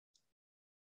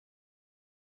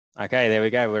Okay, there we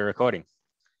go. We're recording.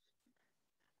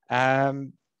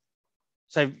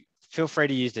 So feel free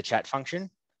to use the chat function.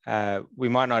 We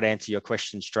might not answer your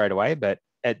question straight away, but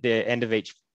at the end of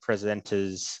each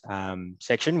presenter's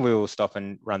section, we will stop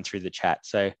and run through the chat.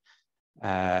 So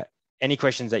any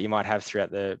questions that you might have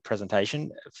throughout the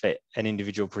presentation for an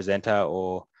individual presenter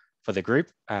or for the group,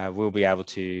 we'll be able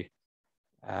to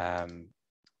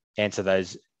answer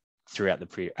those throughout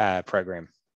the program.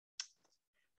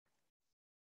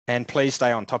 And please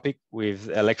stay on topic with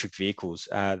electric vehicles.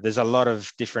 There's a lot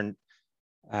of different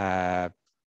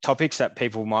topics that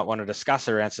people might want to discuss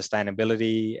around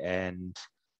sustainability and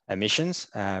emissions.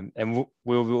 And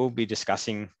we'll be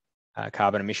discussing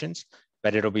carbon emissions,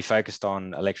 but it'll be focused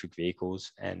on electric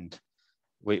vehicles. And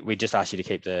we just ask you to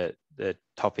keep the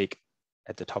topic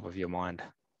at the top of your mind.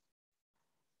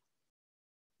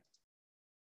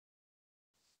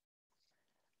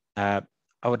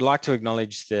 I would like to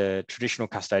acknowledge the traditional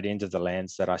custodians of the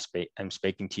lands that am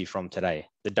speaking to you from today,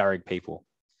 the Darug people,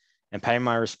 and pay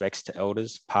my respects to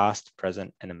elders past,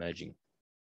 present, and emerging.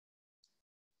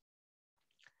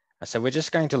 So we're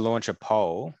just going to launch a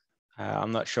poll.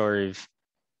 I'm not sure if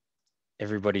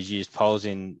everybody's used polls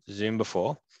in Zoom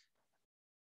before.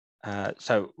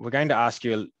 So we're going to ask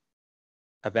you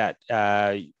about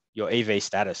your EV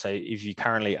status. So if you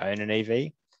currently own an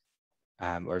EV,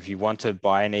 or if you want to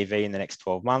buy an EV in the next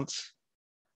 12 months,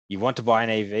 you want to buy an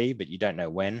EV, but you don't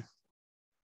know when,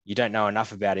 you don't know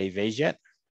enough about EVs yet,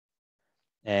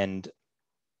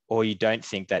 or you don't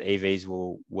think that EVs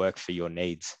will work for your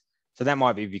needs. So that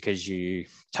might be because you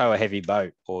tow a heavy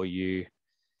boat or you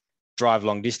drive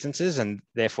long distances, and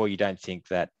therefore you don't think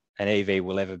that an EV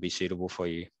will ever be suitable for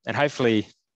you. And hopefully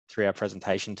through our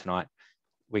presentation tonight,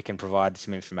 we can provide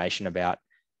some information about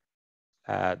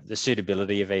the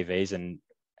suitability of EVs and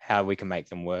how we can make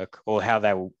them work, or how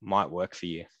they might work for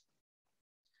you.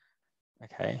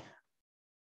 Okay,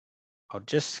 I'll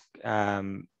just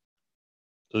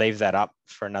leave that up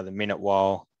for another minute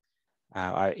while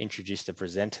I introduce the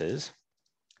presenters.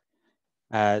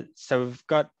 So we've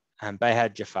got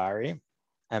Beyhad Jafari.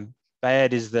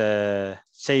 Behyad is the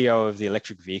CEO of the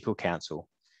Electric Vehicle Council.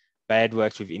 Behyad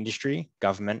works with industry,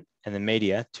 government, and the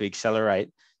media to accelerate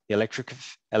the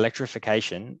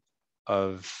electrification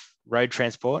of road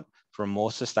transport for a more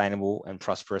sustainable and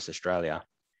prosperous Australia.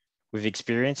 With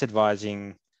experience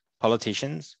advising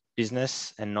politicians,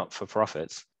 business, and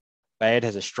not-for-profits, Behyad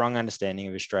has a strong understanding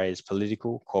of Australia's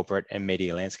political, corporate, and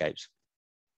media landscapes.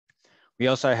 We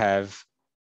also have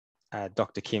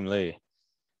Dr. Kim Liu.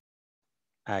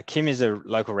 Kim is a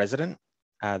local resident,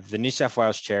 the New South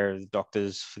Wales Chair of the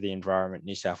Doctors for the Environment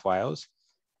New South Wales,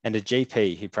 and a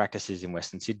GP who practices in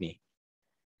Western Sydney.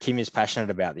 Kim is passionate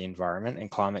about the environment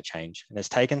and climate change and has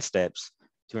taken steps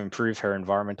to improve her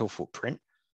environmental footprint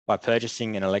by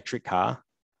purchasing an electric car,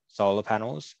 solar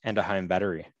panels, and a home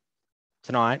battery.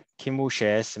 Tonight, Kim will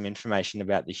share some information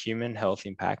about the human health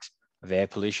impacts of air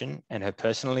pollution and her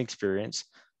personal experience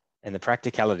and the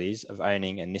practicalities of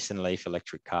owning a Nissan Leaf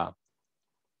electric car.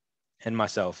 And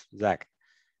myself, Zach.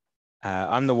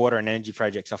 I'm the Water and Energy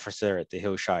Projects Officer at the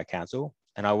Hills Shire Council,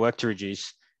 and I work to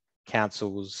reduce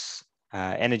council's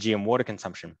energy and water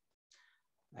consumption.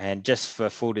 And just for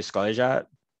full disclosure,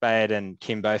 Behyad and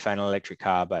Kim both own an electric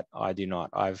car, but I do not.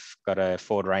 I've got a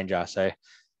Ford Ranger, so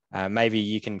maybe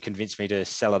you can convince me to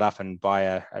sell it up and buy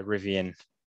a Rivian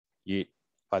Ute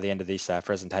by the end of this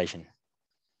presentation.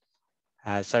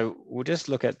 So we'll just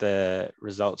look at the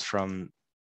results from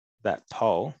that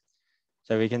poll.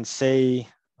 So we can see,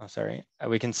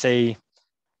 we can see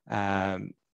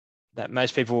that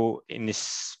most people in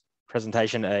this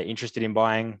presentation are interested in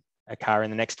buying a car in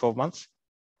the next 12 months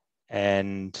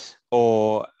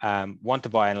or want to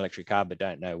buy an electric car but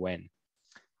don't know when.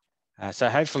 So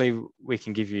hopefully we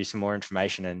can give you some more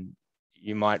information and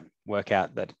you might work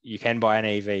out that you can buy an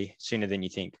EV sooner than you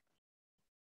think.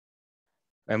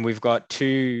 And we've got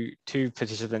two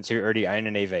participants who already own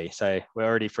an EV. So we're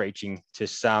already preaching to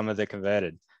some of the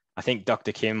converted. I think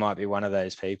Dr. Kim might be one of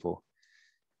those people.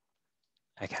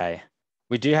 Okay.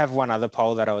 We do have one other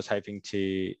poll that I was hoping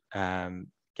to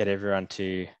get everyone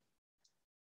to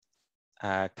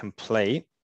complete.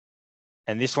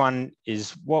 And this one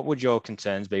is, what would your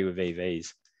concerns be with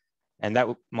EVs? And that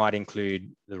might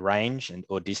include the range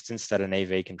or distance that an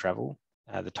EV can travel,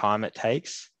 the time it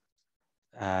takes,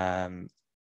 the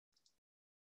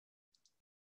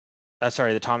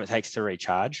time it takes to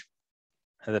recharge,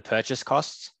 the purchase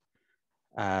costs,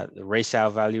 the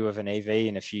resale value of an EV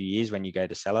in a few years when you go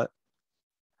to sell it,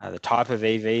 the type of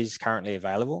EVs currently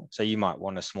available. So you might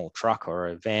want a small truck or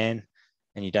a van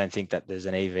and you don't think that there's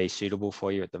an EV suitable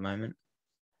for you at the moment.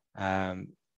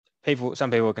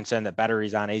 some people are concerned that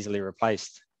batteries aren't easily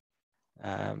replaced,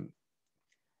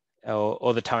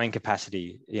 or the towing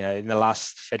capacity. You know, in the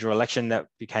last federal election, that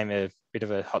became a bit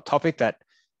of a hot topic, that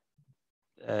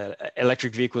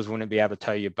electric vehicles wouldn't be able to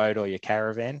tow your boat or your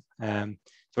caravan. So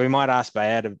we might ask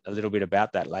Behyad a little bit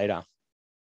about that later.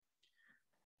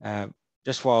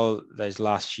 Just while those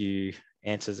last few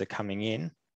answers are coming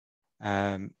in,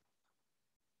 oh,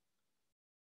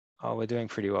 we're doing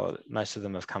pretty well. Most of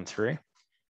them have come through.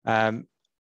 I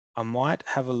might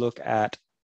have a look at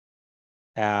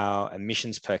our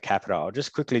emissions per capita. I'll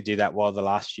just quickly do that while the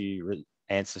last few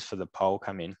answers for the poll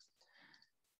come in.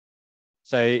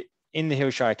 So in the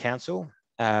Hills Shire Council,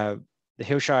 the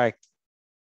Hills Shire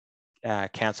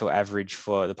Council average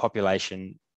for the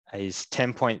population is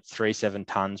 10.37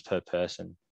 tonnes per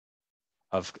person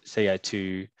of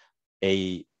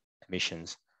CO2e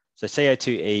emissions. So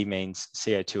CO2e means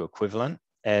CO2 equivalent.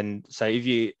 And so if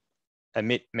you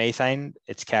emit methane,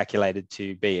 it's calculated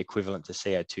to be equivalent to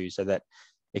CO2, so that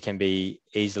it can be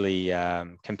easily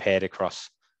compared across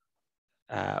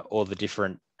all the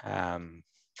different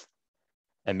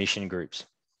emission groups.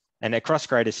 And across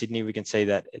Greater Sydney, we can see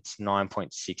that it's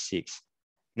 9.66.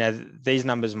 Now, these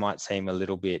numbers might seem a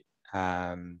little bit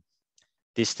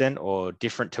distant or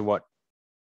different to what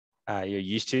you're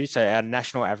used to. So our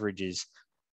national average is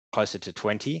closer to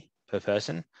 20 per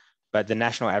person, but the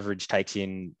national average takes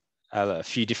in a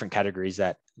few different categories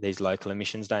that these local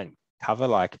emissions don't cover,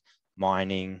 like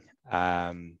mining,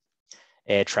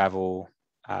 air travel,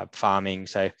 farming.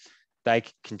 So they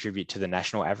contribute to the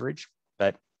national average.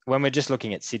 But when we're just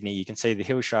looking at Sydney, you can see the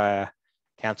Hills Shire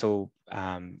Council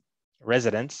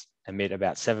residents emit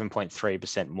about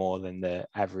 7.3% more than the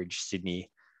average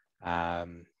Sydney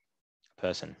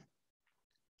person.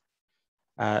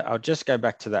 I'll just go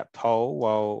back to that poll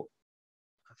while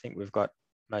I think we've got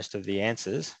most of the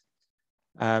answers.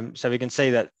 So we can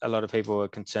see that a lot of people are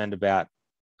concerned about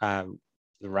the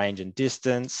range and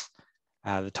distance,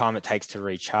 the time it takes to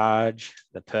recharge,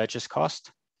 the purchase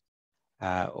cost,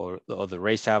 or the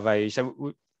resale value.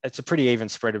 So it's a pretty even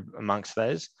spread amongst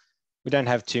those. We don't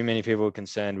have too many people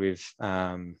concerned with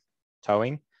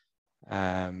towing.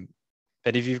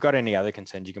 But if you've got any other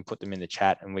concerns, you can put them in the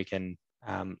chat and we can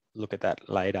look at that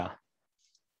later.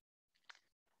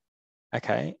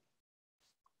 Okay,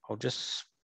 I'll just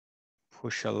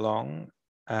push along.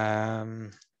 So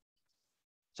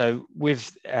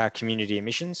with our community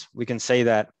emissions, we can see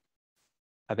that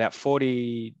about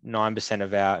 49%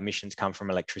 of our emissions come from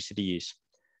electricity use.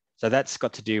 So that's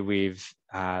got to do with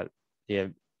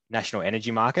the national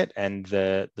energy market and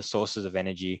the sources of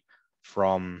energy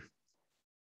from,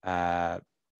 a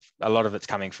lot of it's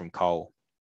coming from coal,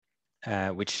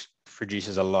 which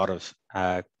produces a lot of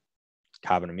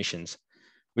carbon emissions.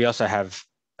 We also have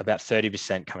about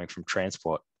 30% coming from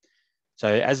transport. So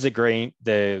as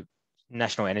the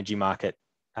national energy market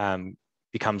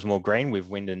becomes more green, with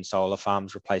wind and solar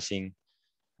farms replacing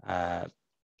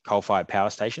coal-fired power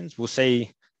stations, we'll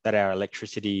see that our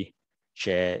electricity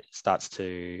share starts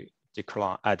to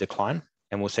decline,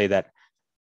 and we'll see that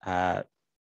our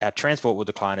transport will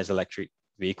decline as electric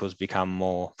vehicles become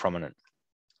more prominent.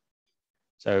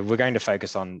 So we're going to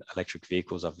focus on electric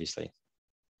vehicles, obviously.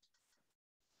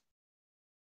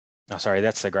 Oh, sorry,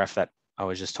 that's the graph that I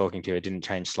was just talking to. It didn't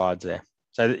change slides there.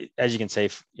 So as you can see,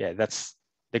 yeah, that's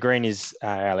the green is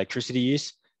our electricity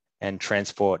use and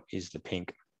transport is the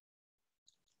pink.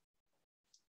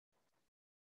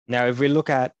 Now, if we look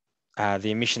at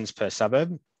the emissions per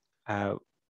suburb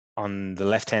on the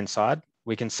left-hand side,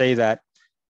 we can see that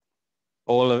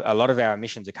a lot of our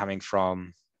emissions are coming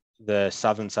from the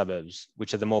southern suburbs,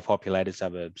 which are the more populated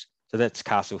suburbs. So that's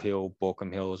Castle Hill,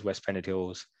 Borkham Hills, West Pennant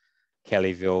Hills,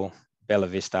 Kellyville, Bella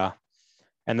Vista.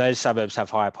 And those suburbs have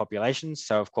higher populations,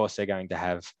 so of course they're going to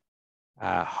have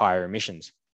higher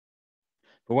emissions.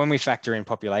 But when we factor in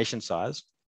population size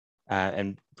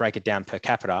and break it down per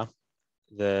capita,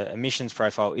 the emissions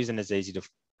profile isn't as easy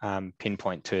to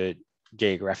pinpoint to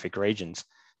geographic regions.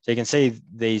 So you can see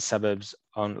these suburbs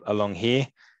along here,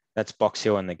 that's Box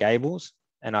Hill and the Gables.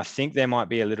 And I think there might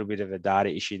be a little bit of a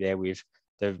data issue there with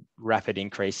the rapid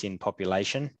increase in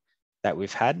population that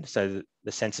we've had. So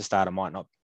the census data might not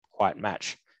quite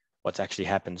match what's actually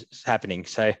happening.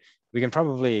 So we can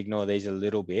probably ignore these a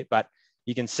little bit, but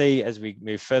you can see as we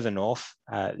move further north,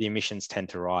 the emissions tend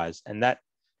to rise. And that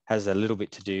has a little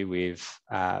bit to do with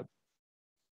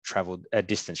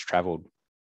distance traveled.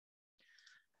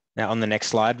 Now on the next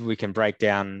slide, we can break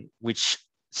down which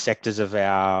sectors of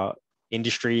our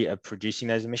industry are producing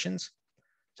those emissions.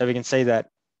 So we can see that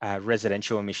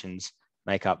residential emissions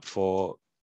make up for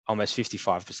almost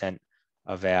 55%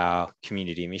 of our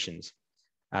community emissions.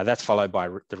 That's followed by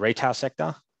the retail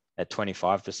sector at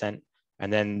 25%,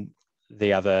 and then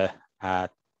the other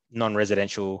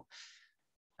non-residential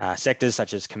sectors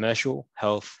such as commercial,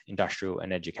 health, industrial,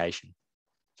 and education.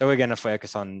 So we're going to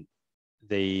focus on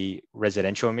the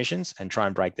residential emissions and try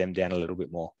and break them down a little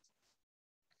bit more.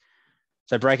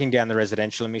 So breaking down the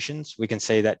residential emissions, we can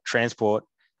see that transport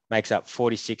makes up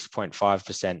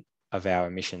 46.5% of our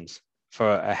emissions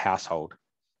for a household.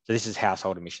 So this is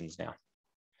household emissions now.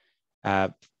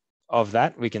 Of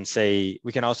that, we can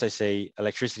also see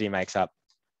electricity makes up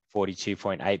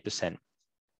 42.8%.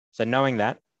 So knowing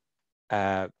that,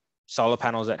 solar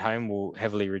panels at home will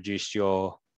heavily reduce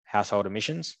your household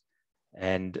emissions.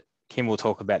 And Kim will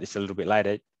talk about this a little bit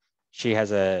later. She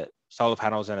has solar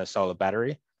panels and a solar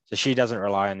battery, so she doesn't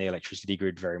rely on the electricity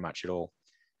grid very much at all.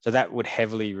 So that would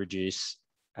heavily reduce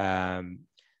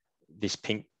this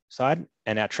pink side.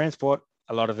 And our transport,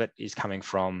 a lot of it is coming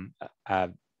from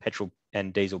petrol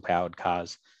and diesel powered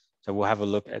cars. So we'll have a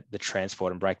look at the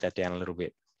transport and break that down a little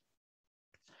bit.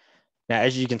 Now,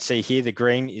 as you can see here, the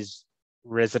green is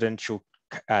residential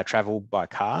travel by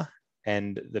car,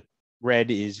 and the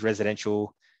red is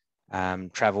residential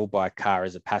travel by car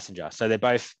as a passenger. So they're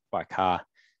both by car,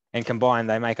 and combined,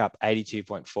 they make up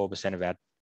 82.4% of our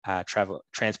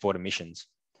transport emissions.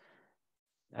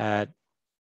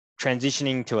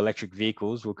 Transitioning to electric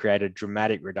vehicles will create a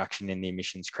dramatic reduction in the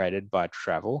emissions created by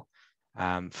travel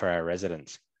for our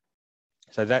residents.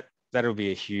 So that'll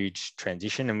be a huge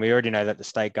transition. And we already know that the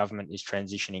state government is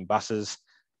transitioning buses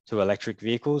to electric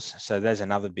vehicles. So there's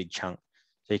another big chunk.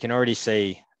 So you can already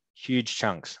see huge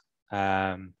chunks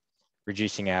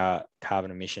reducing our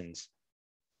carbon emissions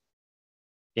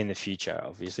in the future,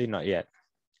 obviously, not yet.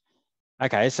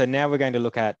 Okay, so now we're going to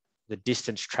look at the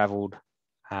distance traveled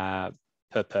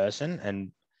per person.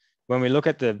 And when we look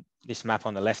at this map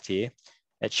on the left here,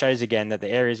 it shows again that the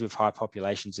areas with high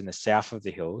populations in the south of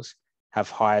the hills have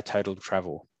higher total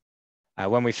travel.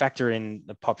 When we factor in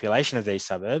the population of these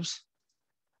suburbs,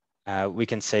 we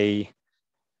can see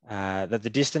that the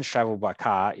distance traveled by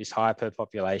car is higher per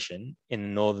population in the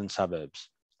northern suburbs,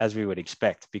 as we would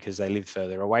expect, because they live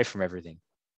further away from everything.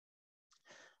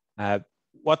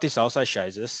 What this also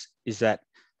shows us is that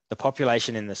the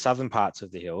population in the southern parts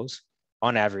of the hills,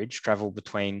 on average, travel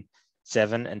between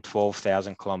 7,000 and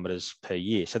 12,000 kilometres per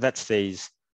year. So that's these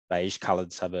beige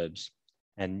coloured suburbs.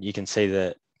 And you can see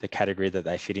the category that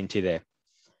they fit into there.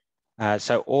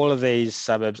 So all of these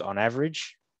suburbs on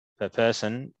average per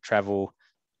person travel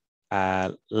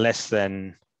less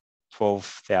than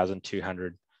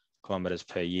 12,200 kilometres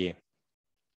per year.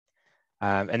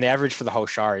 And the average for the whole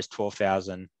Shire is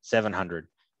 12,700,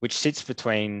 which sits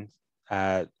between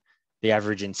the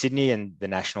average in Sydney and the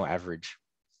national average.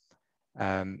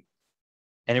 And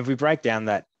if we break down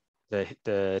the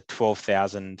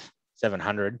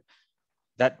 12,700,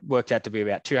 that worked out to be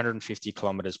about 250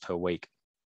 kilometres per week.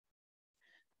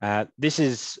 This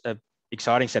is an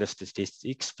exciting set of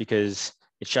statistics because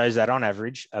it shows that on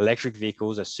average, electric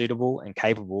vehicles are suitable and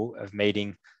capable of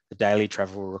meeting the daily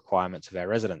travel requirements of our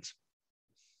residents.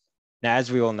 Now,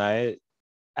 as we all know,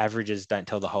 averages don't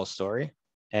tell the whole story.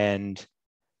 And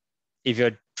if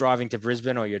you're driving to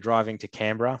Brisbane or you're driving to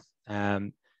Canberra,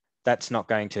 that's not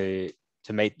going to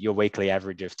meet your weekly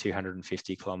average of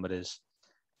 250 kilometres.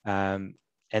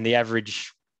 And the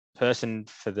average person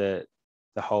for the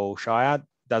whole Shire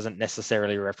doesn't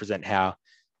necessarily represent how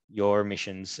your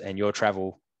emissions and your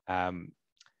travel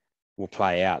will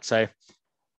play out. So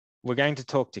we're going to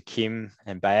talk to Kim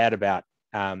and Behyad about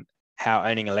how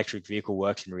owning an electric vehicle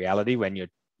works in reality when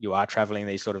you are traveling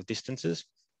these sort of distances.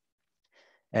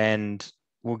 And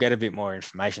we'll get a bit more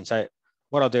information. So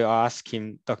what I'll do, I'll ask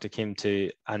Dr. Kim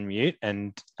to unmute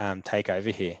and take over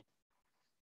here.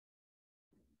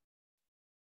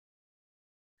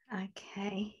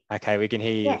 Okay. Okay, we can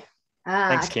hear you. Yeah.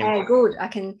 Thanks, okay, Kim. Good.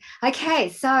 Okay,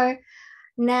 so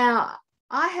now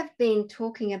I have been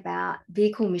talking about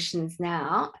vehicle emissions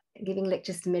now, giving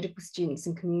lectures to medical students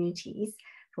and communities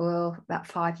for about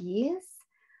 5 years.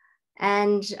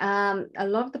 And a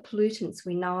lot of the pollutants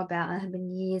we know about and have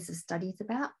been years of studies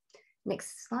about.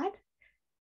 Next slide.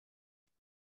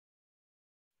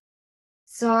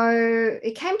 So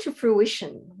it came to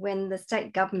fruition when the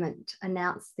state government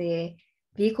announced their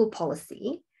vehicle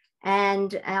policy,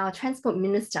 and our transport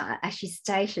minister actually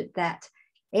stated that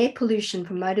air pollution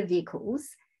from motor vehicles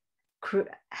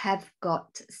have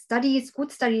got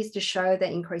good studies to show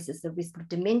that increases the risk of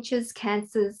dementias,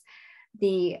 cancers,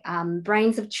 the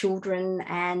brains of children,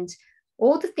 and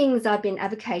all the things I've been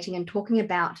advocating and talking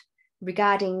about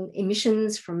regarding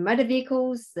emissions from motor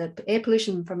vehicles. The air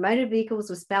pollution from motor vehicles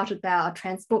was spouted by our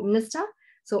transport minister.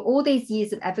 So all these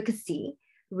years of advocacy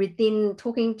within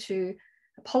talking to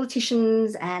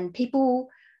politicians and people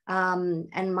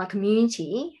and my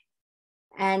community,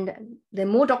 and there are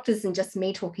more doctors than just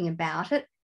me talking about it,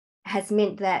 has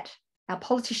meant that our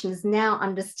politicians now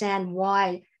understand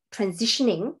why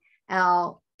transitioning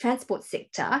our transport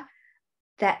sector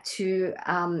to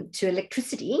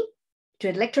electricity, to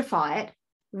electrify it,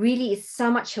 really is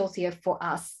so much healthier for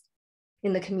us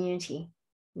in the community.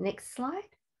 Next slide.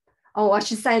 Oh, I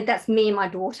should say that's me and my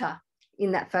daughter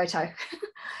in that photo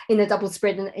in a double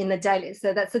spread in the daily.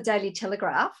 So that's the Daily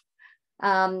Telegraph.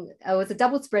 It was a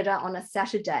double spreader on a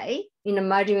Saturday in a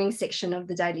motoring section of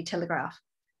the Daily Telegraph,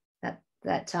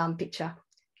 that picture.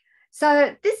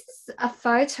 So this is a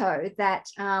photo that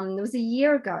it was a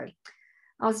year ago.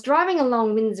 I was driving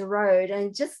along Windsor Road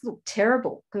and it just looked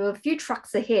terrible. There were a few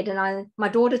trucks ahead and my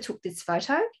daughter took this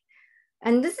photo.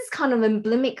 And this is kind of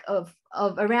emblematic of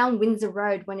around Windsor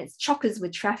Road when it's chockers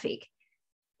with traffic.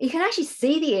 You can actually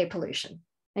see the air pollution.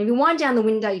 And if you wind down the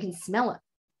window, you can smell it.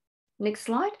 Next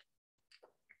slide.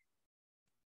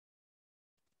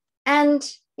 And,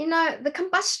 you know, the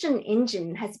combustion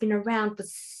engine has been around for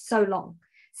so long.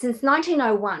 Since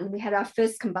 1901, we had our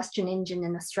first combustion engine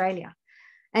in Australia.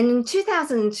 And in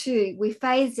 2002, we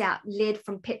phased out lead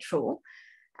from petrol.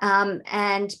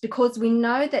 And because we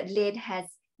know that lead has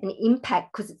an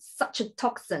impact because it's such a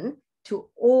toxin to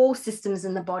all systems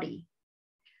in the body.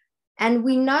 And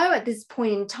we know at this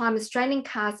point in time, Australian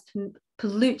cars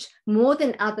pollute more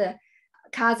than other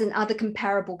cars in other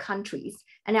comparable countries.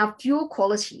 And our fuel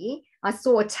quality, I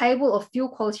saw a table of fuel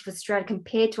quality for Australia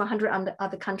compared to 100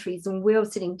 other countries, and we're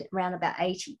sitting around about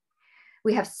 80.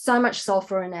 We have so much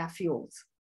sulfur in our fuels.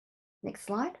 Next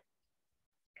slide.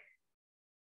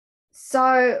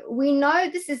 So we know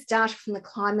this is data from the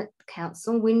Climate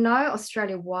Council. We know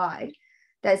Australia-wide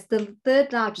that it's the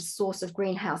third largest source of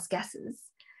greenhouse gases,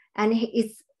 and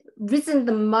it's risen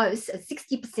the most at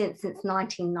 60% since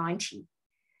 1990.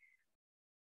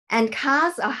 And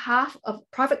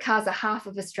private cars are half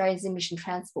of Australia's emission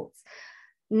transports.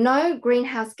 No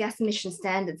greenhouse gas emission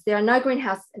standards. There are no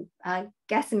greenhouse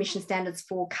gas emission standards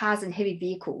for cars and heavy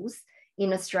vehicles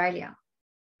in Australia.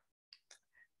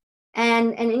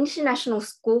 And an international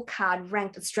scorecard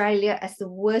ranked Australia as the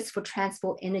worst for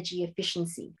transport energy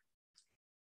efficiency.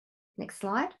 Next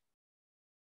slide.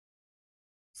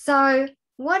 So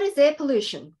what is air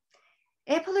pollution?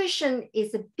 Air pollution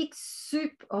is a big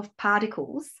soup of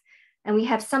particles, and we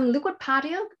have some liquid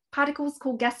particles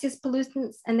called gaseous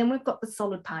pollutants, and then we've got the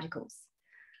solid particles.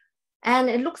 And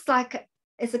it looks like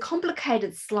it's a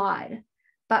complicated slide,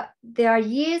 but there are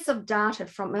years of data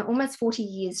from almost 40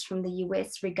 years from the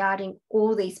US regarding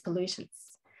all these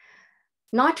pollutants.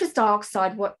 Nitrous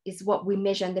dioxide is what we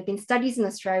measure, and there have been studies in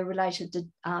Australia related to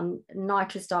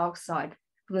nitrous dioxide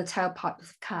from the tailpipes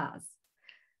of cars.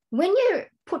 When you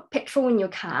put petrol in your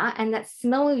car, and that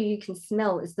smell you can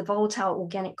smell is the volatile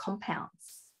organic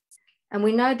compounds, and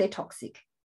we know they're toxic.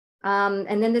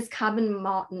 And then there's carbon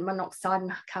monoxide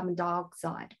and carbon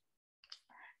dioxide.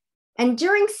 And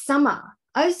during summer,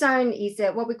 ozone is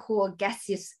what we call a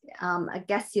gaseous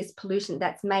pollutant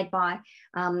that's made by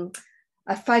the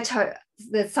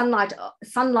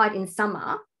sunlight in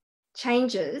summer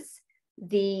changes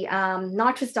the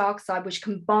nitrous dioxide, which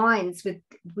combines with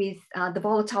the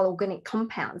volatile organic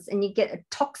compounds, and you get a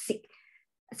toxic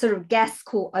sort of gas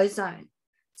called ozone.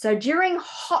 So during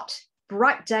hot,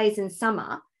 bright days in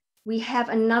summer, we have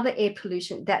another air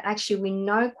pollution that actually we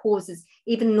know causes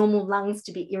even normal lungs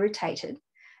to be irritated,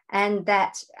 and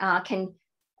that can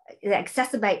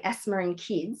exacerbate asthma in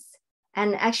kids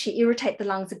and actually irritate the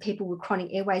lungs of people with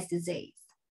chronic airways disease.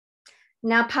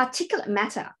 Now, particulate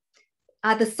matter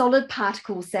are the solid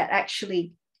particles that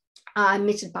actually are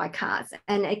emitted by cars,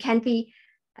 and it can be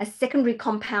a secondary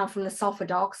compound from the sulfur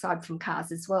dioxide from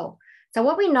cars as well. So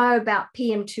what we know about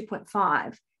PM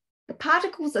 2.5, the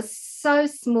particles are so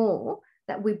small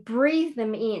that we breathe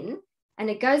them in and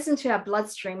it goes into our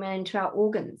bloodstream and into our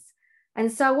organs.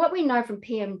 And so what we know from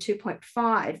PM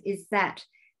 2.5 is that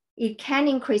it can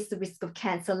increase the risk of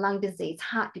cancer, lung disease,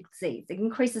 heart disease. It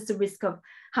increases the risk of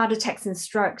heart attacks and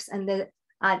strokes. And the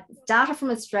data from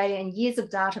Australia and years of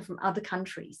data from other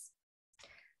countries.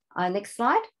 Next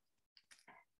slide.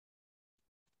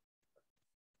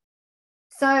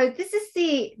 So this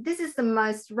is the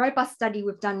most robust study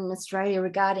we've done in Australia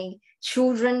regarding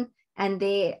children and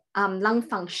their lung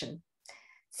function.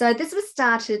 So this was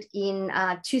started in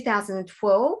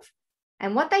 2012,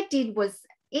 and what they did was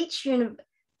each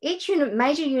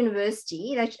major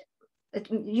university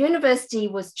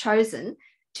was chosen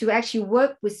to actually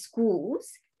work with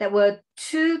schools that were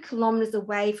 2 kilometres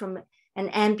away from an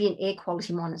ambient air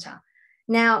quality monitor.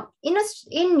 Now, in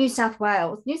New South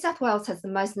Wales has the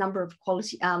most number of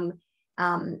quality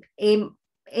ambient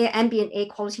air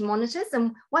quality monitors.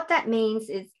 And what that means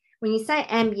is when you say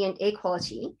ambient air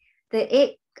quality,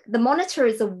 the monitor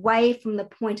is away from the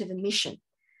point of emission.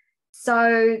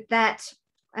 So that,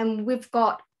 and we've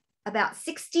got about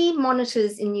 60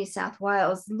 monitors in New South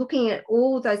Wales looking at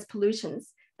all those pollutants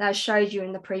that I showed you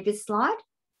in the previous slide.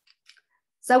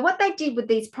 So what they did with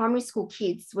these primary school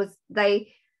kids was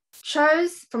they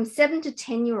chose from 7 to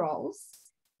 10-year-olds,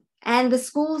 and the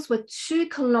schools were 2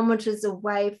 kilometres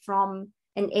away from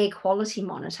an air quality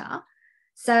monitor.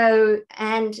 So,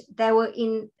 and they were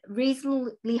in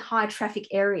reasonably high traffic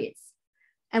areas.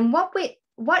 And what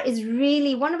is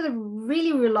really, one of the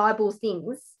really reliable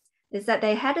things is that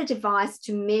they had a device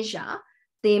to measure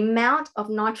the amount of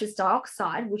nitrous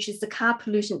dioxide, which is the car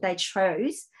pollutant they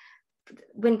chose.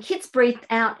 When kids breathed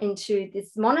out into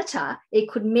this monitor, it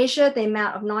could measure the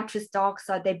amount of nitrous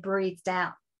dioxide they breathed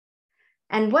out.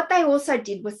 And what they also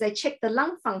did was they checked the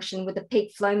lung function with a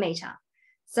peak flow meter.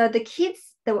 So the kids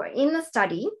that were in the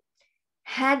study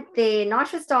had their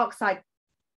nitrous dioxide,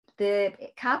 the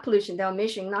car pollution they were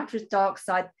measuring, nitrous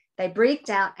dioxide they breathed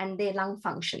out, and their lung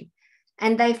function.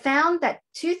 And they found that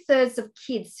 2/3 of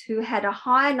kids who had a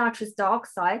higher nitrous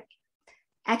dioxide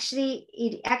actually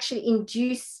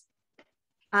induced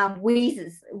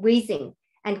wheezing,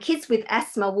 and kids with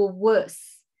asthma were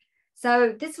worse.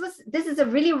 So this is a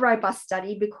really robust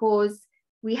study because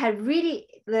we had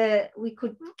we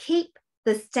could keep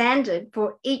the standard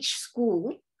for each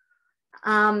school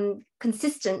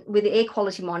consistent with the air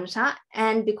quality monitor,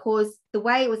 and because the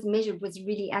way it was measured was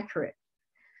really accurate.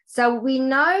 So we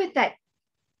know that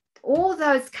all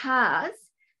those cars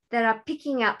that are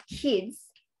picking up kids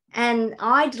and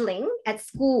idling at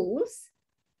schools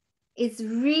is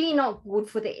really not good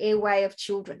for the airway of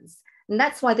children. And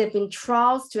that's why there have been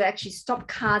trials to actually stop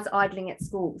cars idling at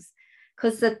schools,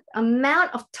 because the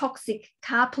amount of toxic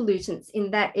car pollutants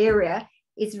in that area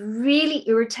is really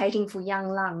irritating for young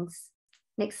lungs.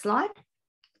 Next slide.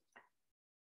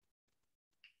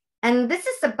 And this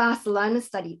is the Barcelona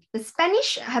study. The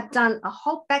Spanish have done a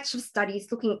whole batch of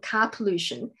studies looking at car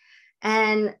pollution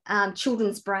and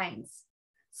children's brains.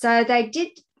 So they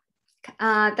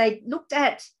looked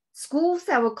at schools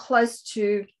that were close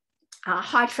to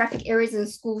high traffic areas and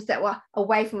schools that were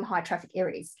away from high traffic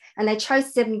areas. And they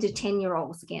chose 7 to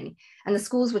 10-year-olds again. And the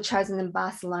schools were chosen in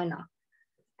Barcelona.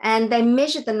 And they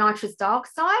measured the nitrous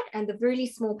dioxide and the really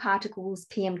small particles,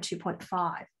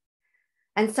 PM2.5.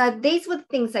 And so these were the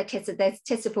things they tested. They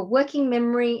tested for working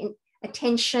memory, and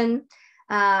attention,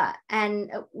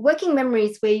 and working memory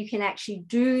is where you can actually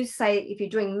do, say, if you're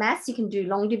doing maths, you can do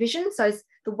long division. So it's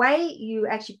the way you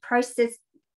actually process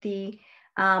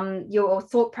your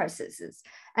thought processes.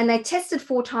 And they tested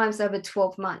 4 times over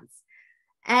 12 months.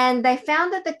 And they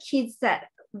found that the kids that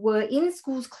were in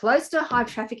schools close to high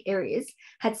traffic areas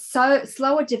had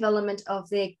slower development of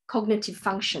their cognitive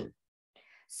function.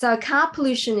 So car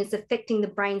pollution is affecting the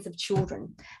brains of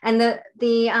children. And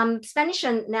the Spanish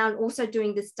are now also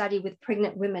doing this study with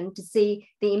pregnant women to see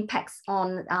the impacts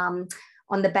on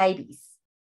the babies.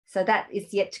 So that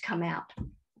is yet to come out.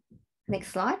 Next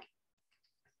slide.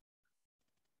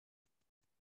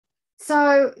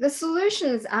 So the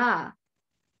solutions are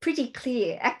pretty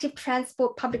clear: active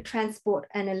transport, public transport,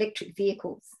 and electric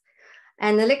vehicles.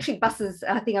 And electric buses,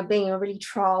 I think, are being already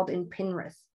trialled in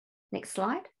Penrith. Next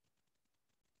slide.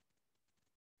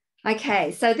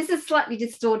 Okay, so this is a slightly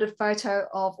distorted photo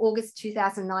of August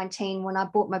 2019 when I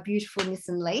bought my beautiful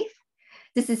Nissan Leaf.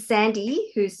 This is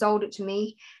Sandy, who sold it to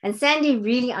me. And Sandy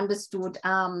really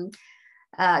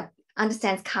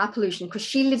understands car pollution because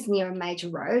she lives near a major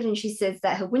road, and she says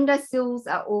that her windowsills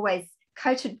are always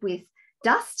coated with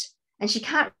dust, and she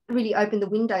can't really open the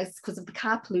windows because of the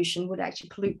car pollution would actually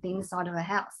pollute the inside of her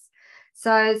house.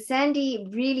 So Sandy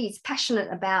really is passionate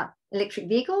about electric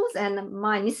vehicles, and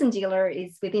my Nissan dealer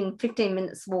is within 15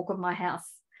 minutes walk of my house.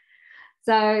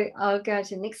 So I'll go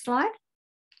to the next slide.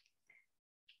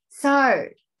 So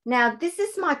now this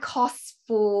is my cost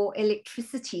for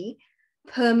electricity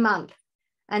per month,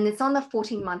 and it's on the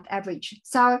 14-month average.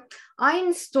 So I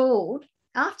installed,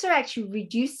 after actually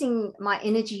reducing my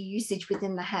energy usage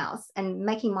within the house and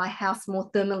making my house more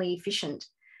thermally efficient,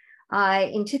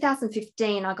 in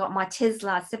 2015, I got my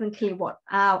Tesla 7 kilowatt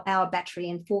hour battery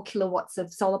and 4 kilowatts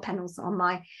of solar panels on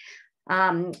my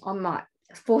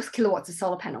 4 kilowatts of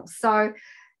solar panels. So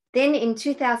then in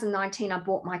 2019, I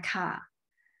bought my car.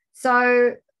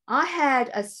 So I had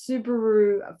a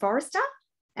Subaru Forester,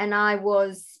 and I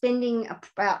was spending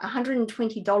about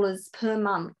 $120 per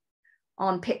month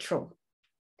on petrol.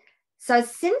 So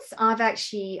since I've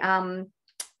actually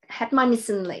had my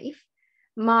Nissan Leaf,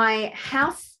 my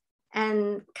house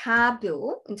and car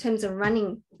bill in terms of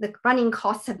running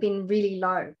costs have been really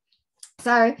low.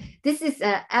 So this is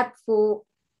an app for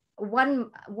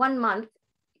one month.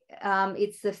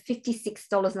 It's the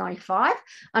 $56.95,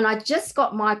 and I just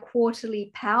got my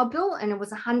quarterly power bill, and it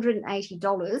was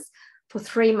 $180 for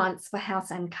 3 months for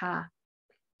house and car.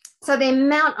 So the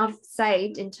amount I've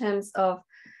saved in terms of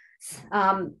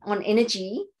on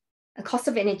energy, the cost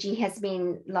of energy has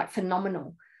been like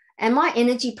phenomenal. And my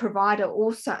energy provider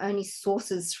also only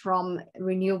sources from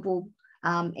renewable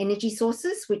energy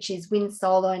sources, which is wind,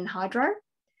 solar, and hydro.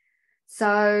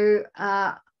 So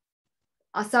I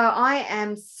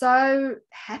am so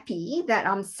happy that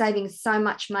I'm saving so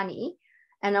much money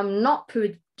and I'm not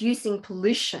producing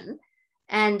pollution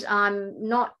and I'm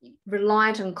not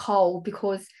reliant on coal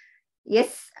because,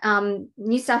 yes,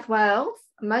 New South Wales,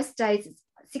 most days,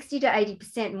 60 to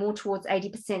 80%, more towards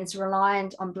 80% is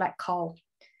reliant on black coal.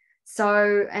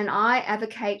 So, and I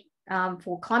advocate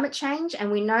for climate change, and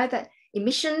we know that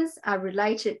emissions are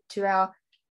related to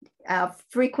our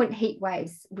frequent heat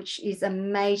waves, which is a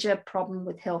major problem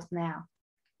with health now.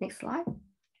 Next slide.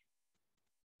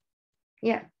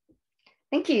 Yeah,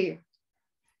 thank you.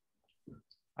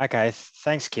 Okay,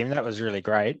 thanks, Kim. That was really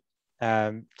great.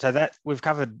 So that we've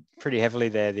covered pretty heavily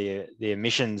there, the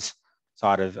emissions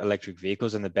side of electric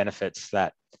vehicles and the benefits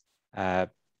that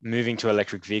moving to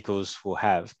electric vehicles will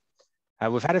have.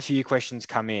 We've had a few questions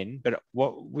come in, but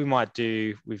what we might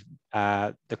do with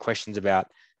the questions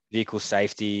about vehicle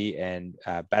safety and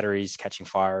batteries catching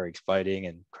fire or exploding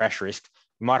and crash risk,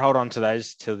 we might hold on to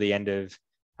those till the end of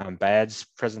Behyad's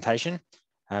presentation,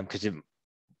 because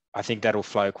I think that'll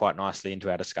flow quite nicely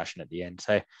into our discussion at the end.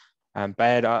 So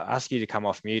Behyad, I'll ask you to come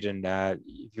off mute and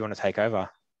if you want to take over.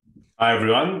 Hi,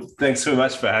 everyone. Thanks so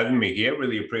much for having me here.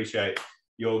 Really appreciate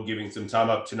you're giving some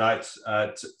time up tonight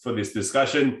for this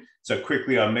discussion. So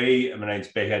quickly on me, my name's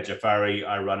Beyhad Jafari.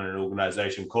 I run an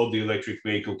organization called the Electric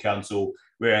Vehicle Council.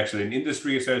 We're actually an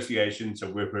industry association.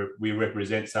 So we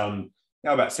represent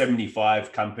about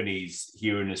 75 companies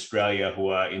here in Australia who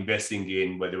are investing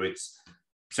in, whether it's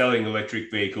selling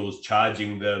electric vehicles,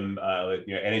 charging them,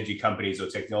 energy companies or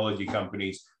technology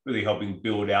companies, really helping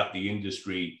build out the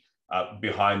industry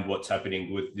behind what's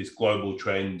happening with this global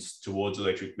trends towards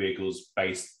electric vehicles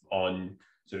based on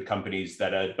sort of companies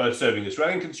that are both serving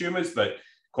Australian consumers, but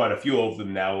quite a few of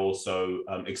them now also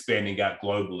expanding out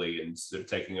globally and sort of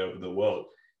taking over the world.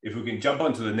 If we can jump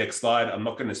onto the next slide, I'm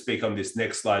not going to speak on this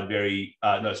next slide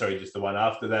just the one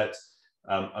after that.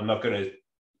 I'm not going to,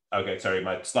 okay, sorry,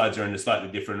 my slides are in a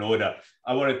slightly different order.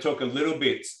 I want to talk a little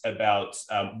bit about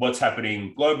what's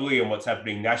happening globally and what's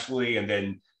happening nationally, and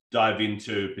then dive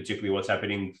into particularly what's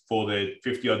happening for the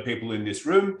 50 odd people in this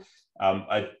room.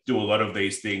 I do a lot of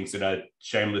these things, and I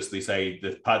shamelessly say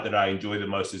the part that I enjoy the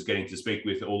most is getting to speak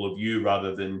with all of you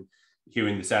rather than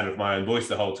hearing the sound of my own voice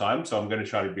the whole time. So I'm going to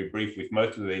try to be brief with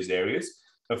most of these areas.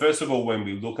 But first of all, when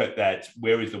we look at that,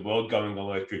 where is the world going on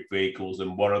electric vehicles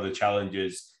and what are the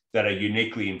challenges that are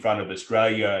uniquely in front of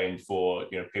Australia and for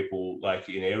people like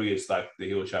in areas like the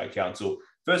Hills Shire Council?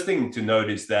 First thing to note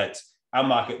is that our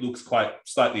market looks quite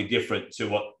slightly different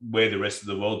to where the rest of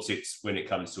the world sits when it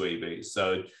comes to EVs.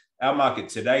 So our market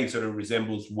today sort of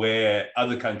resembles where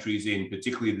other countries in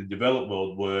particularly the developed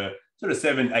world were sort of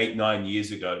 7, 8, 9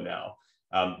 years ago now.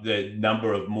 The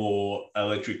number of more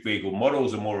electric vehicle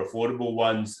models and more affordable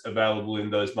ones available in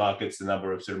those markets, the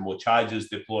number of sort of more chargers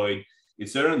deployed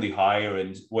is certainly higher.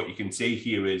 And what you can see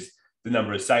here is the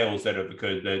number of sales that have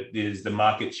occurred. That is the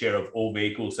market share of all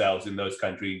vehicle sales in those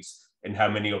countries and how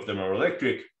many of them are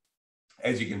electric.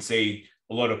 As you can see,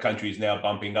 a lot of countries now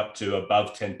bumping up to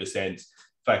above 10%. In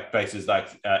fact, places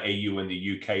like EU and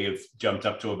the UK have jumped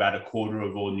up to about a quarter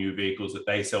of all new vehicles that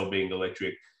they sell being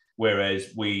electric,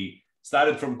 whereas we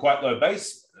started from quite low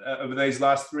base over these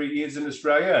last 3 years in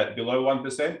Australia at below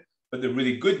 1%. But the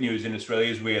really good news in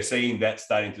Australia is we are seeing that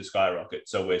starting to skyrocket.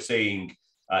 So we're seeing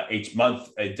each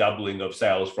month a doubling of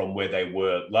sales from where they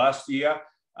were last year,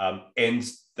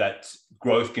 and that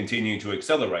growth continuing to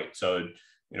accelerate. So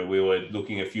we were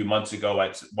looking a few months ago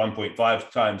at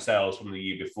 1.5 times sales from the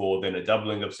year before, then a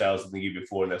doubling of sales in the year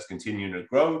before, and that's continuing to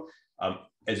grow.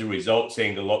 As a result,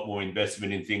 seeing a lot more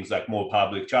investment in things like more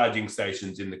public charging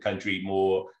stations in the country,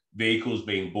 more vehicles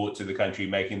being brought to the country,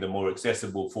 making them more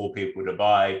accessible for people to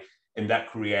buy, and that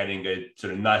creating a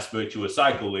sort of nice virtuous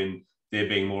cycle in there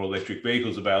being more electric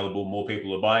vehicles available, more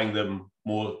people are buying them,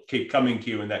 more keep coming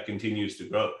here, and that continues to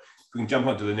grow. If we can jump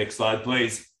onto the next slide,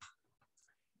 please.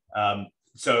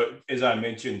 So as I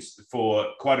mentioned, for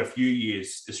quite a few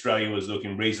years, Australia was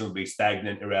looking reasonably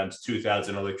stagnant around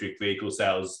 2,000 electric vehicle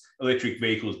sales, electric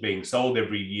vehicles being sold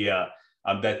every year.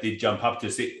 That did jump up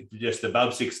to just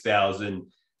above 6,000.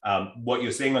 What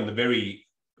you're seeing on the very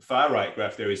far right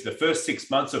graph there is the first 6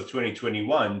 months of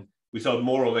 2021, we sold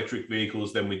more electric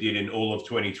vehicles than we did in all of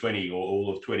 2020 or all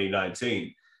of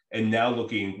 2019. And now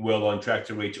looking well on track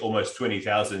to reach almost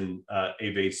 20,000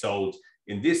 EVs sold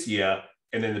in this year.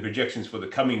 And then the projections for the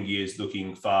coming years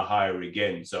looking far higher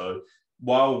again. So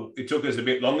while it took us a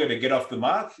bit longer to get off the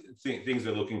mark, things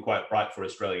are looking quite bright for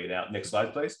Australia now. Next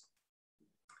slide, please.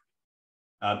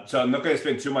 So I'm not going to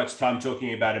spend too much time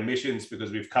talking about emissions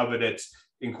because we've covered it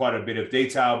in quite a bit of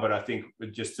detail, but I think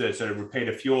just to sort of repeat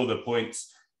a few of the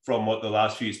points from what the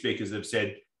last few speakers have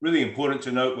said, really important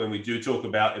to note when we do talk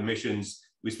about emissions,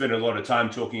 we spend a lot of time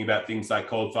talking about things like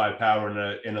coal-fired power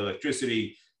and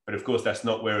electricity, but of course that's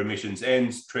not where emissions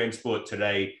ends. Transport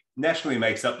today nationally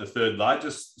makes up the third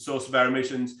largest source of our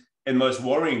emissions, and most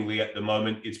worryingly at the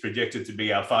moment, it's projected to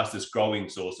be our fastest growing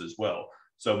source as well.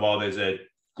 So while there's a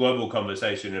global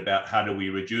conversation about how do we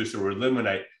reduce or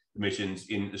eliminate emissions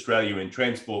in Australia in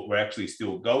transport, we're actually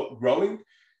still growing.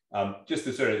 Just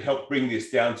to sort of help bring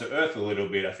this down to earth a little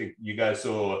bit, I think you guys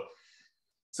saw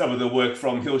some of the work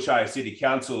from Hills Shire City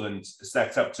Council and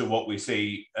stacks up to what we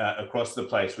see across the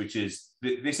place, which is,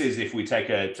 this is if we take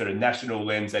a sort of national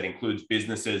lens that includes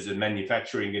businesses and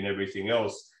manufacturing and everything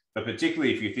else, but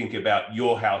particularly if you think about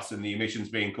your house and the emissions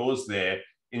being caused there,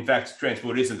 in fact,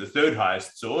 transport isn't the third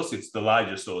highest source, it's the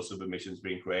largest source of emissions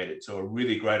being created. So a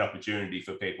really great opportunity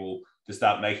for people to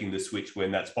start making the switch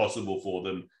when that's possible for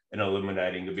them and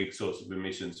eliminating a big source of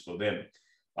emissions for them.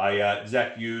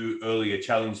 Zach, you earlier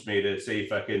challenged me to see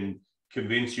if I can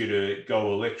convince you to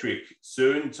go electric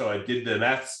soon. So I did the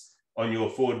maths on your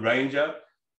Ford Ranger,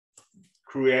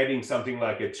 creating something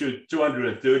like a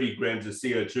 230 grams of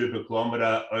CO2 per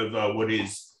kilometre over what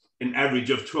is an average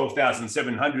of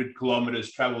 12,700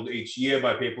 kilometres travelled each year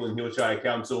by people in Hills Shire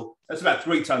Council. That's about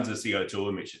 3 tonnes of CO2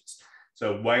 emissions.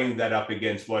 So weighing that up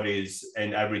against what is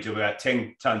an average of about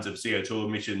 10 tonnes of CO2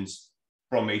 emissions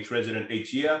from each resident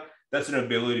each year, that's an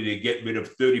ability to get rid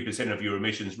of 30% of your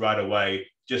emissions right away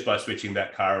just by switching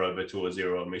that car over to a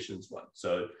zero emissions one.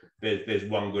 So there's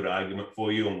one good argument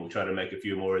for you, and we'll try to make a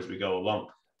few more as we go along.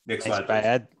 Next slide.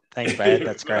 Thanks, Behyad.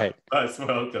 That's great. Most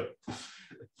welcome.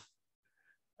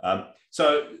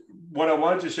 So what I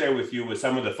wanted to share with you were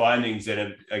some of the findings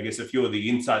and I guess a few of the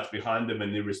insights behind them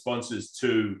and the responses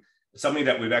to something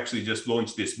that we've actually just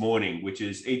launched this morning, which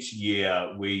is each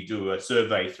year we do a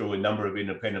survey through a number of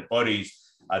independent bodies,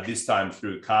 this time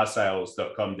through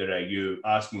carsales.com.au,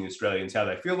 asking Australians how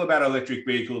they feel about electric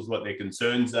vehicles, what their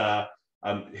concerns are,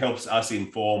 helps us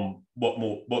inform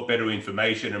what better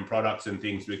information and products and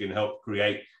things we can help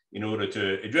create in order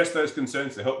to address those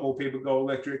concerns to help more people go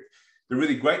electric. The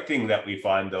really great thing that we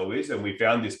find though is, and we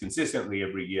found this consistently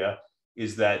every year,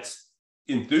 is that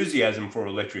enthusiasm for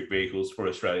electric vehicles for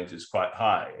Australians is quite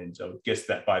high. And so I guess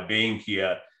that by being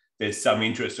here, there's some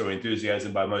interest or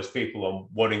enthusiasm by most people on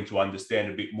wanting to understand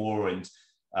a bit more. And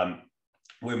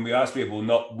when we ask people,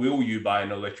 not will you buy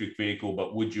an electric vehicle,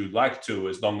 but would you like to,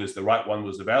 as long as the right one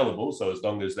was available, so as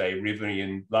long as a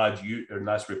Rivian large or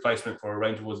nice replacement for a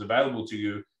Ranger was available to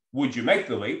you, would you make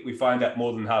the leap? We find that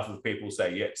more than half of people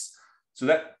say yes. So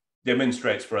that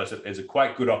demonstrates for us that there's a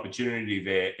quite good opportunity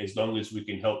there as long as we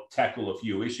can help tackle a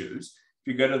few issues.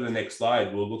 If you go to the next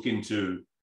slide, we'll look into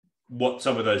what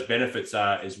some of those benefits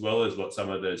are as well as what some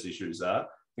of those issues are. I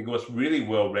think what's really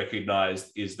well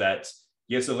recognized is that,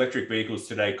 yes, electric vehicles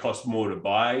today cost more to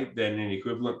buy than an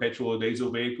equivalent petrol or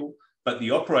diesel vehicle, but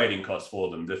the operating cost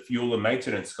for them, the fuel and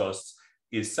maintenance costs,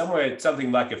 is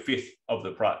something like a fifth of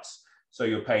the price. So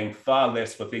you're paying far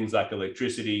less for things like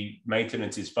electricity.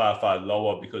 Maintenance is far, far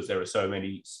lower because there are so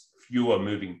many fewer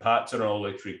moving parts on an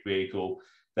electric vehicle,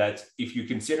 that if you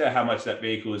consider how much that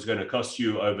vehicle is going to cost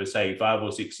you over, say, 5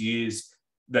 or 6 years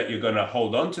that you're going to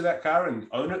hold on to that car and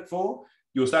own it for,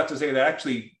 you'll start to see that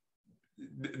actually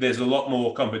there's a lot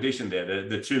more competition there.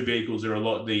 The two vehicles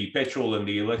are the petrol and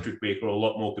the electric vehicle are a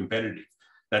lot more competitive.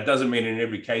 That doesn't mean in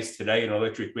every case today an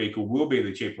electric vehicle will be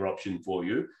the cheaper option for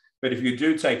you. But if you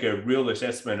do take a real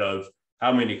assessment of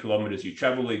how many kilometers you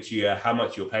travel each year, how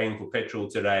much you're paying for petrol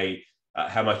today,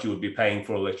 how much you would be paying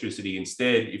for electricity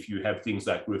instead, if you have things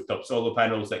like rooftop solar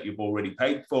panels that you've already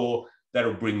paid for,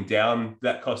 that'll bring down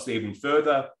that cost even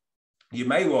further. You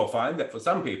may well find that for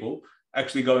some people,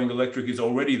 actually going electric is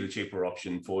already the cheaper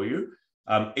option for you,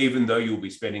 even though you'll be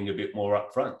spending a bit more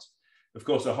upfront. Of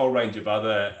course, a whole range of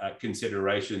other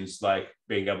considerations like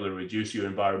being able to reduce your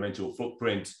environmental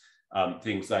footprint,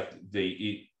 things like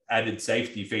added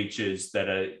safety features that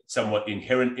are somewhat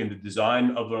inherent in the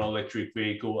design of an electric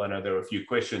vehicle. I know there are a few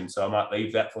questions, so I might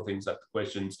leave that for things like the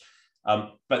questions.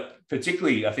 But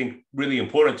particularly, I think really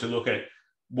important to look at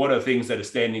what are things that are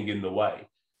standing in the way.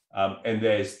 And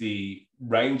there's the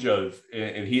range of,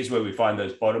 and here's where we find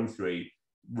those bottom three.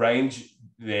 Range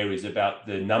there is about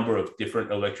the number of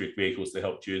different electric vehicles to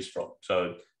help choose from.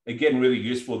 So again, really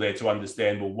useful there to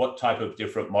understand, well, what type of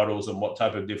different models and what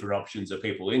type of different options are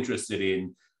people interested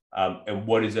in, and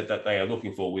what is it that they are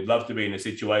looking for. We'd love to be in a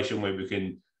situation where we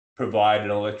can provide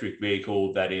an electric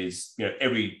vehicle that is,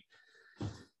 every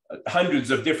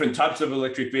hundreds of different types of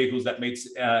electric vehicles that meets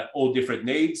all different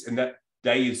needs, and that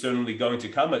day is certainly going to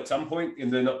come at some point in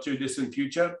the not too distant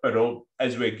future. But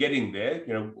as we're getting there,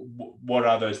 what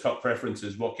are those top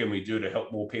preferences? What can we do to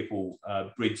help more people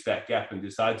bridge that gap and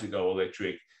decide to go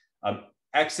electric?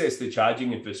 Access to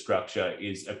charging infrastructure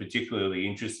is a particularly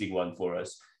interesting one for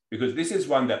us, because this is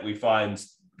one that we find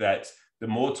that the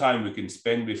more time we can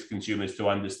spend with consumers to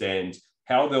understand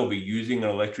how they'll be using an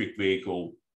electric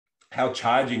vehicle, how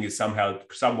charging is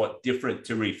somewhat different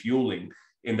to refueling,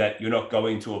 in that you're not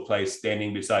going to a place,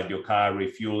 standing beside your car,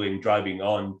 refueling, driving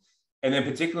on. And then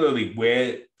particularly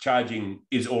where charging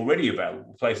is already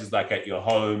available, places like at your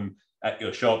home, at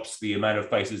your shops, the amount of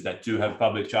places that do have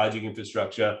public charging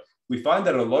infrastructure, we find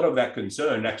that a lot of that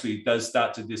concern actually does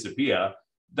start to disappear.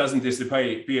 Doesn't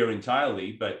disappear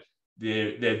entirely, but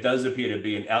there does appear to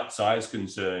be an outsized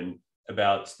concern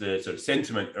about the sort of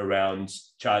sentiment around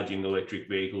charging electric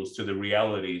vehicles to the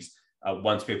realities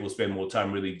once people spend more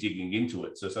time really digging into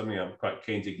it. So something I'm quite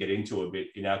keen to get into a bit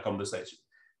in our conversation.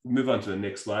 We'll move on to the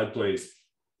next slide, please.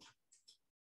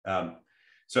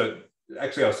 So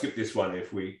actually, I'll skip this one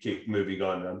if we keep moving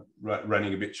on. I'm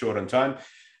running a bit short on time.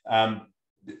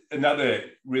 Another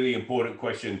really important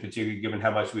question, particularly given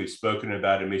how much we've spoken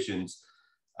about emissions,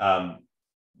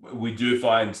 we do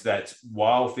find that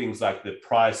while things like the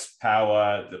price,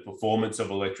 power, the performance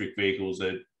of electric vehicles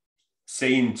are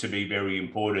seen to be very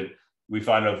important, we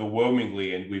find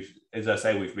overwhelmingly, and as I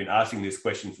say, we've been asking this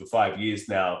question for 5 years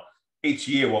now. Each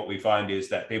year, what we find is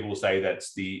that people say that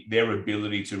their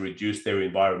ability to reduce their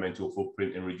environmental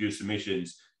footprint and reduce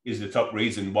emissions is the top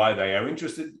reason why they are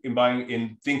interested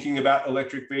in thinking about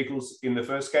electric vehicles in the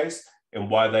first case, and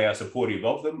why they are supportive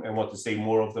of them and want to see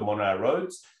more of them on our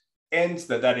roads. And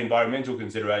that environmental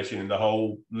consideration and the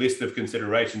whole list of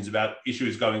considerations about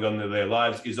issues going on in their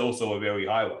lives is also a very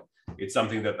high one. It's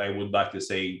something that they would like to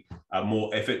see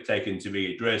more effort taken to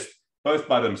be addressed, both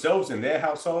by themselves in their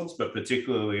households, but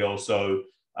particularly also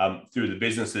through the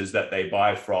businesses that they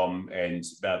buy from, and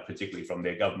particularly from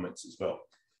their governments as well.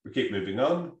 We keep moving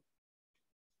on.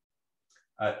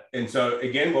 And so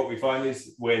again, what we find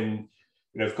is when,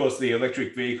 of course, the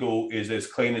electric vehicle is as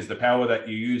clean as the power that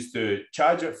you use to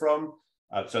charge it from.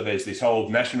 So there's this whole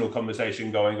national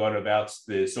conversation going on about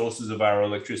the sources of our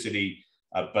electricity.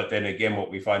 But then again,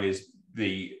 what we find is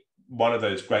one of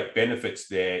those great benefits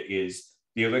there is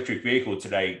the electric vehicle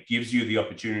today gives you the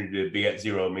opportunity to be at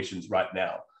zero emissions right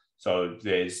now. So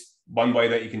there's one way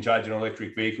that you can charge an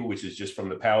electric vehicle, which is just from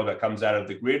the power that comes out of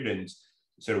the grid and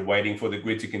sort of waiting for the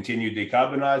grid to continue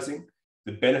decarbonizing.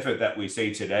 The benefit that we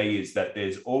see today is that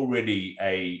there's already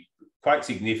a quite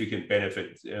significant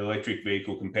benefit. An electric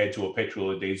vehicle compared to a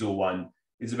petrol or diesel one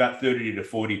is about 30 to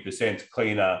 40%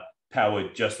 cleaner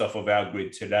powered just off of our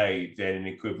grid today than an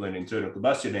equivalent internal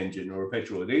combustion engine or a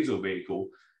petrol or diesel vehicle.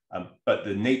 But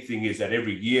the neat thing is that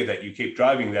every year that you keep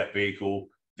driving that vehicle,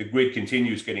 the grid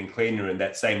continues getting cleaner and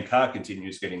that same car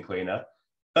continues getting cleaner.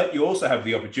 But you also have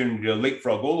the opportunity to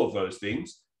leapfrog all of those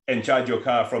things and charge your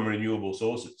car from renewable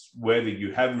sources, whether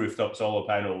you have rooftop solar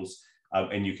panels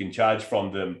and you can charge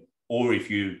from them, or if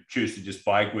you choose to just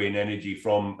buy green energy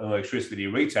from an electricity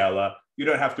retailer, you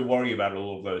don't have to worry about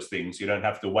all of those things. You don't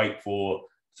have to wait for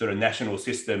sort of national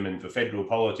system and for federal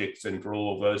politics and for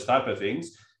all of those type of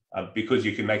things, because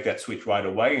you can make that switch right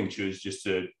away and choose just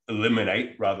to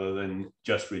eliminate rather than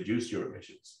just reduce your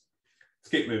emissions.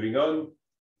 Let's keep moving on.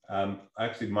 I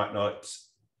actually might not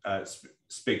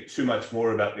speak too much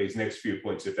more about these next few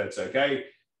points, if that's okay,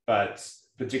 but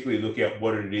particularly looking at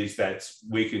what it is that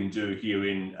we can do here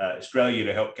in Australia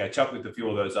to help catch up with a few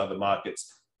of those other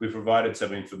markets. We've provided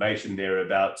some information there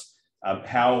about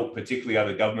how particularly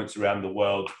other governments around the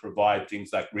world provide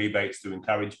things like rebates to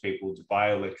encourage people to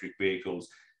buy electric vehicles.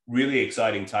 Really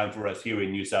exciting time for us here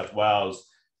in New South Wales.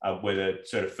 We're the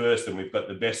sort of first, and we've got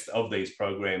the best of these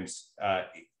programs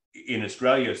in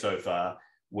Australia so far,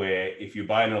 where if you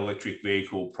buy an electric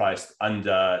vehicle priced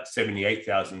under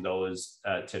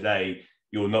 $78,000 today,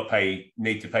 you will not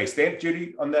need to pay stamp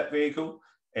duty on that vehicle.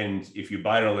 And if you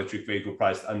buy an electric vehicle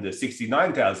priced under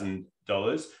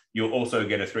 $69,000, you'll also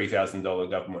get a $3,000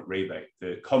 government rebate.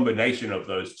 The combination of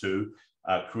those two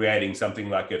are creating something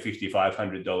like a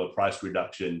 $5,500 price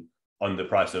reduction on the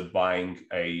price of buying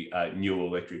a new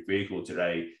electric vehicle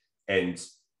today. And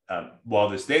while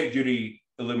the stamp duty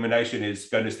elimination is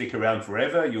going to stick around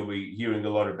forever, you'll be hearing a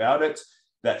lot about it.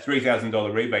 That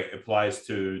 $3,000 rebate applies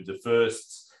to the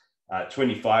first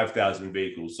 25,000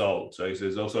 vehicles sold. So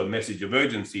there's also a message of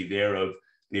urgency there of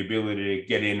the ability to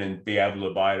get in and be able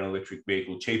to buy an electric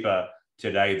vehicle cheaper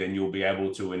today than you'll be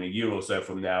able to in a year or so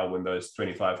from now when those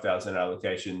 25,000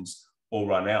 allocations all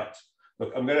run out.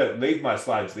 Look, I'm going to leave my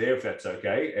slides there if that's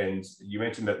okay. And you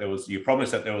mentioned that you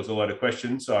promised that there was a lot of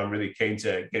questions. So I'm really keen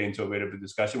to get into a bit of a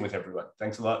discussion with everyone.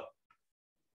 Thanks a lot.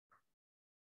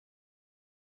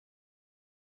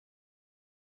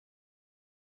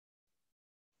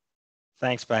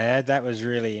 Thanks, Behyad. That was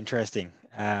really interesting.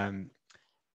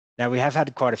 Now, we have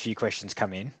had quite a few questions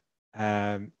come in.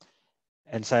 And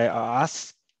so I'll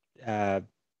ask, Behyad,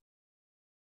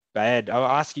 I'll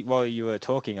ask you while you were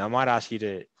talking, I might ask you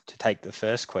to take the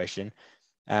first question.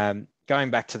 Going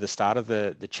back to the start of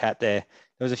the chat there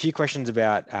was a few questions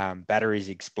about batteries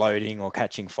exploding or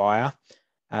catching fire.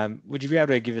 Would you be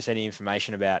able to give us any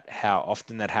information about how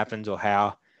often that happens or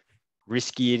how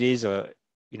risky it is, or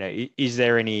is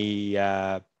there any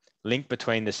link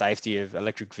between the safety of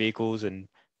electric vehicles and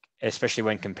especially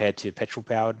when compared to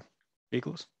petrol-powered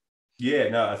vehicles? Yeah,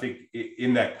 no, I think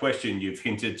in that question, you've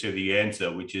hinted to the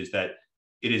answer, which is that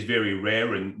it is very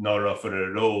rare and not often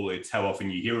at all. It's how often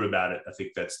you hear about it. I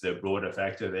think that's the broader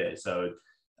factor there. So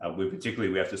we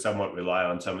have to somewhat rely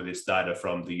on some of this data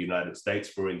from the United States,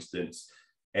 for instance.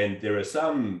 And there are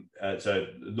some, so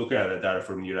looking at the data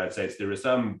from the United States, there are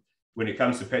some, when it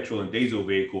comes to petrol and diesel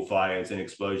vehicle fires and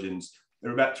explosions, there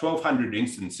are about 1,200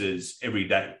 instances every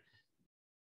day.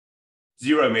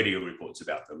 Zero media reports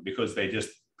about them because they're just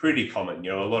pretty common.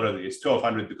 A lot of it's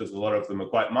 1,200 because a lot of them are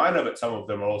quite minor, but some of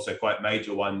them are also quite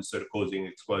major ones, sort of causing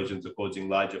explosions or causing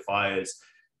larger fires.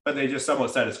 But they're just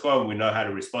somewhat status quo, and we know how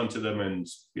to respond to them, and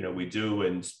we do,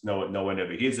 and no one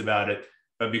ever hears about it.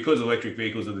 But because electric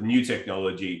vehicles are the new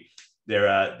technology, there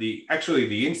are the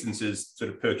instances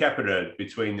sort of per capita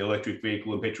between the electric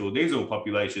vehicle and petrol diesel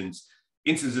populations,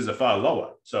 instances are far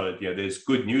lower. So there's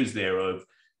good news there of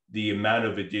the amount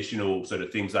of additional sort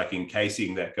of things like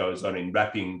encasing that goes on in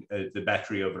wrapping the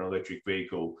battery of an electric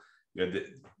vehicle.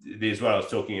 There's what I was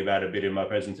talking about a bit in my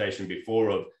presentation before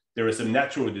of there are some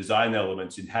natural design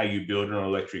elements in how you build an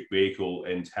electric vehicle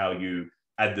and how you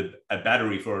add a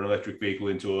battery for an electric vehicle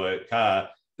into a car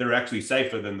that are actually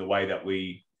safer than the way that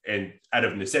we, and out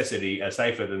of necessity, are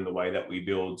safer than the way that we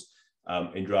build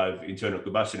and drive internal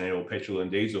combustion or petrol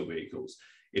and diesel vehicles.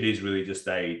 It is really just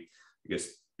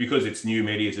because it's new,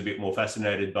 media is a bit more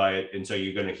fascinated by it. And so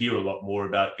you're going to hear a lot more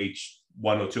about each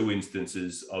one or two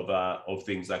instances of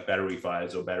things like battery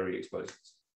fires or battery explosions.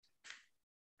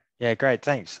 Yeah, great,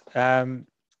 thanks. And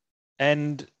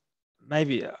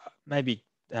maybe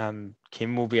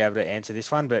Kim will be able to answer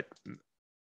this one, but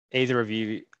either of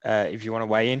you, if you want to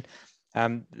weigh in,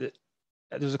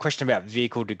 there was a question about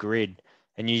vehicle to grid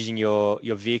and using your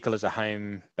vehicle as a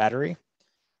home battery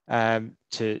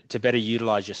to better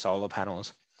utilize your solar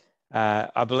panels.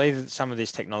 I believe that some of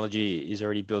this technology is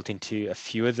already built into a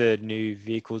few of the new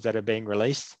vehicles that are being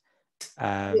released.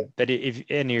 But if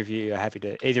either of you are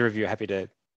happy to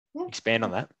expand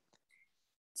on that.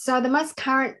 So the most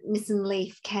current Nissan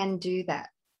Leaf can do that.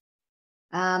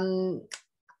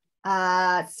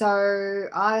 So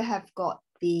I have got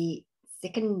the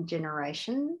second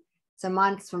generation. So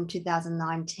mine's from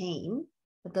 2019,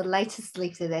 but the latest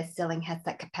Leaf that they're selling has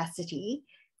that capacity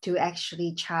to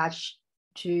actually charge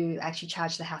the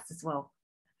house as well.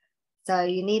 So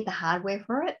you need the hardware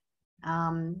for it.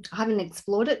 I haven't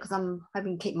explored it because I'm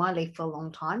hoping to keep my Leaf for a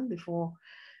long time before,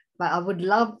 but I would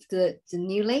love the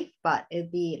new Leaf, but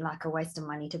it'd be like a waste of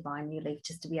money to buy a new Leaf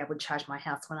just to be able to charge my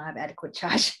house when I have adequate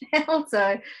charge now.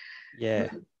 So yeah.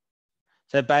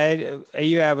 So Behyad, are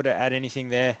you able to add anything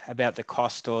there about the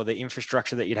cost or the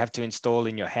infrastructure that you'd have to install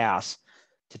in your house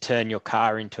to turn your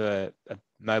car into a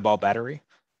mobile battery?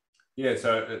 Yeah,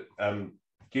 so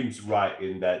Kim's right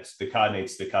in that the car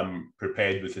needs to come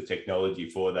prepared with the technology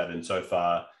for that. And so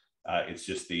far, it's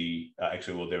just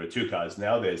there are two cars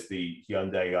now. There's the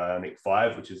Hyundai Ioniq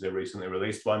 5, which is a recently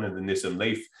released one, and the Nissan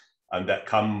Leaf that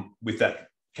come with that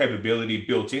capability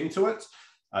built into it.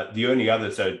 The only other,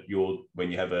 when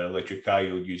you have an electric car,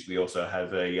 you'll usually also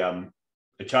have a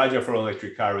charger for an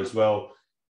electric car as well.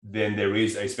 Then there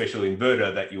is a special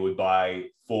inverter that you would buy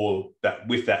for that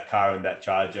with that car and that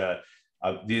charger.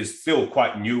 There's still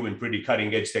quite new and pretty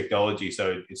cutting edge technology,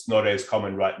 so it's not as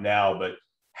common right now, but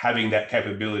having that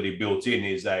capability built in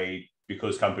is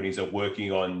because companies are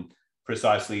working on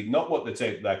precisely not what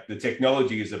the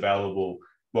technology is available.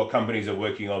 What companies are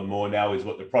working on more now is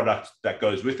what the product that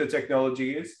goes with the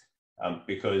technology is,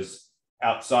 because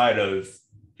outside of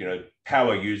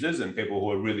power users and people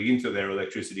who are really into their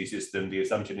electricity system, the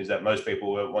assumption is that most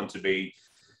people want to be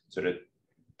sort of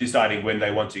deciding when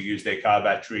they want to use their car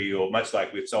battery, or much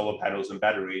like with solar panels and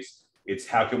batteries, it's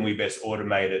how can we best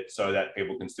automate it so that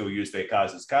people can still use their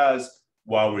cars as cars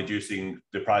while reducing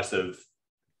the price of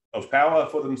power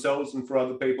for themselves and for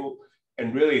other people.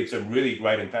 And really, it's a really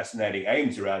great and fascinating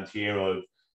aims around here of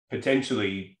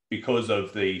potentially, because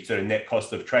of the sort of net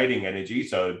cost of trading energy,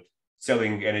 so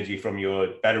selling energy from your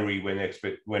battery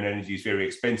when energy is very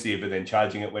expensive and then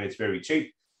charging it when it's very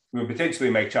cheap, we will potentially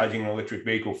make charging an electric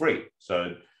vehicle free.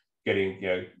 So getting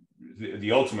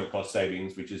the ultimate cost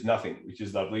savings, which is nothing, which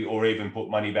is lovely, or even put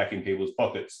money back in people's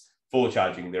pockets for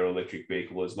charging their electric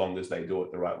vehicle, as long as they do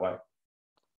it the right way.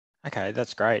 Okay,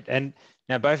 that's great. And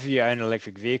now both of you own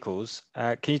electric vehicles.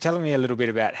 Can you tell me a little bit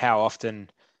about how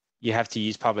often you have to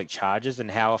use public chargers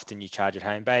and how often you charge at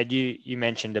home? Behyad, you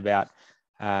mentioned about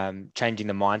changing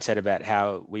the mindset about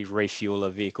how we refuel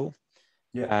a vehicle.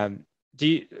 Yeah.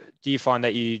 Do you find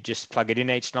that you just plug it in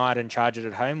each night and charge it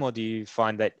at home, or do you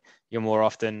find that you're more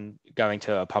often going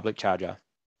to a public charger?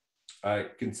 I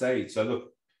can say, so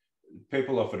look,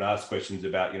 people often ask questions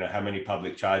about, how many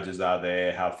public chargers are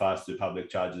there, how fast do public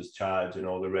chargers charge, and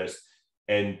all the rest.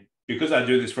 And because I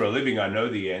do this for a living, I know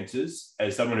the answers.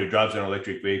 As someone who drives an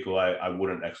electric vehicle, I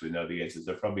wouldn't actually know the answers.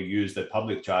 I've probably used a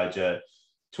public charger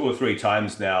 2 or 3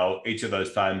 times now, each of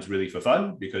those times really for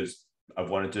fun, because I've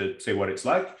wanted to see what it's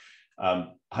like.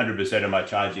 100% of my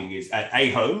charging is at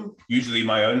a home, usually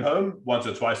my own home. Once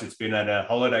or twice it's been at a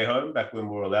holiday home, back when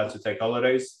we were allowed to take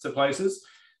holidays to places.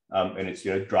 And it's,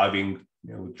 driving,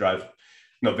 we drive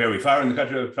not very far in the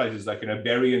country, places like,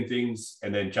 Berry and things,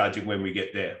 and then charging when we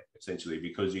get there, essentially,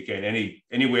 because you can,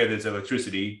 anywhere there's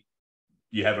electricity,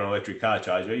 you have an electric car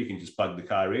charger, you can just plug the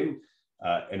car in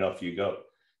and off you go.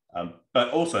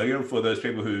 But also, for those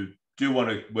people who do want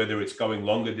to, whether it's going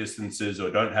longer distances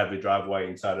or don't have a driveway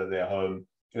inside of their home,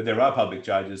 there are public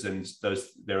chargers, and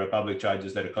there are public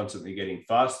chargers that are constantly getting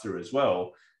faster as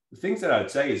well. The things that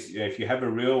I'd say is, if you have a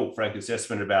real frank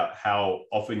assessment about how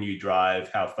often you drive,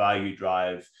 how far you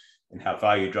drive, and how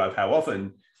far you drive, how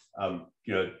often,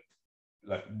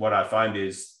 like what I find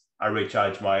is I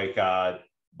recharge my car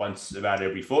once about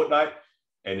every fortnight,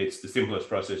 and it's the simplest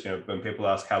process. When people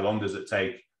ask how long does it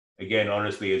take, again,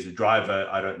 honestly, as a driver,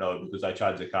 I don't know, because I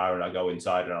charge the car and I go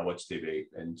inside and I watch TV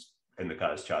and the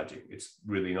car's charging. It's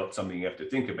really not something you have to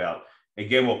think about.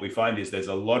 Again, what we find is there's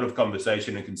a lot of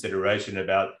conversation and consideration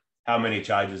about how many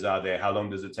charges are there, how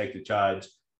long does it take to charge,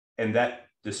 and that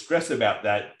the stress about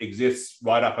that exists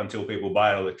right up until people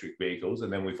buy electric vehicles,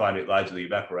 and then we find it largely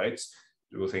evaporates.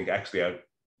 People think, actually, I'm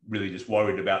really just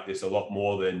worried about this a lot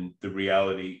more than the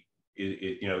reality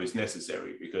is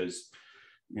necessary, because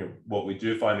what we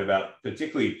do find about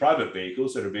particularly private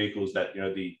vehicles, sort of vehicles that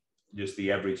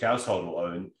the average household will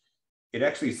own, it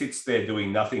actually sits there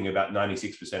doing nothing about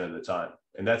 96% of the time.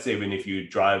 And that's even if you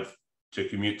drive to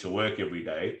commute to work every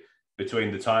day.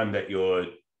 Between the time that you're,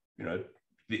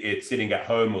 it's sitting at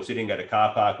home or sitting at a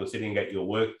car park or sitting at your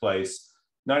workplace,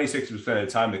 96% of the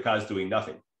time the car's doing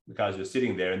nothing. The car's just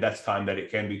sitting there, and that's time that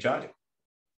it can be charging.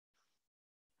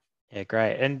 Yeah,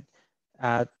 great. And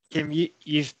Kim,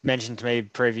 you've mentioned to me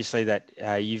previously that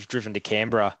you've driven to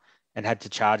Canberra and had to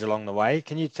charge along the way.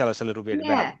 Can you tell us a little bit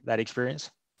about that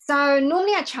experience? So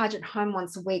normally I charge at home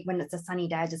once a week. When it's a sunny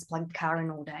day, I just plug the car in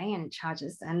all day and it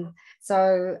charges. And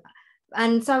so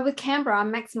with Canberra, I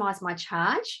maximize my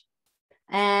charge.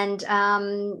 And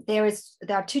there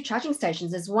are 2 charging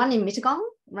stations. There's one in Mittagong,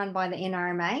 run by the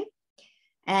NRMA.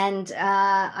 And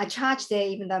I charge there,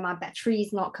 even though my battery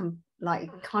is not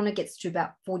it kind of gets to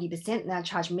about 40%. Now I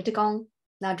charge Mittagong.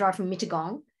 Now I drive from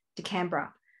Mittagong to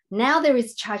Canberra. Now there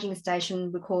is a charging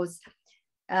station, because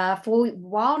for a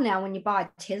while now, when you buy a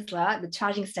Tesla, the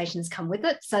charging stations come with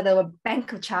it. So there were a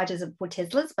bank of chargers for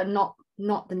Teslas, but not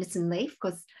the Nissan Leaf,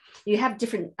 because you have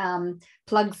different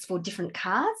plugs for different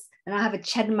cars. And I have a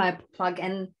CHAdeMO plug,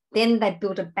 and then they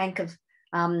built a bank of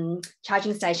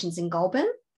charging stations in Goulburn.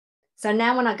 So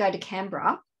now when I go to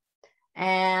Canberra,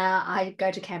 I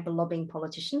go to Canberra lobbying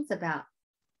politicians about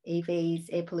EVs,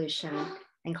 air pollution,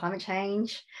 and climate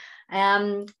change.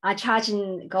 I charge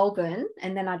in Goulburn,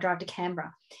 and then I drive to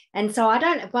Canberra. And so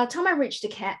by the time I reach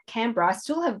to Canberra, I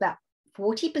still have about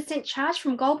 40% charge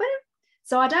from Goulburn.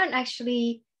 So I don't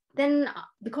actually then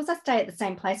because I stay at the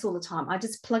same place all the time, I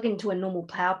just plug into a normal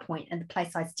power point at the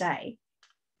place I stay.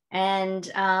 And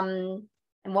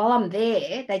while I'm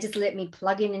there, they just let me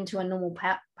plug into a normal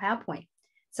power point.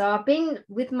 So I've been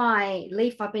with my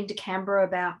Leaf, I've been to Canberra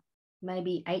about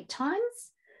maybe 8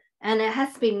 times, and it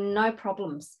has been no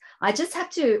problems. I just have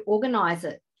to organize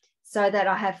it so that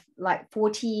I have like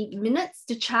 40 minutes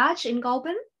to charge in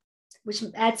Goulburn, which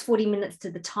adds 40 minutes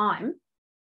to the time.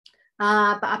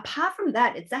 But apart from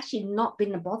that, it's actually not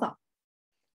been a bother.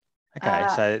 Okay,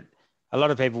 so a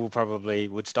lot of people probably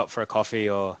would stop for a coffee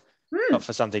or stop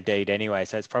for something to eat anyway,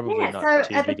 so it's probably not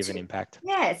too big of an impact.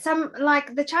 Yeah, some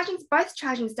like both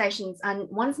charging stations, and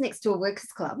one's next to a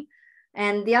workers club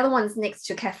and the other one's next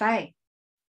to a cafe.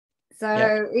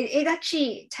 So it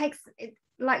actually takes,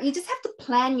 like, you just have to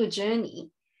plan your journey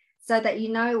so that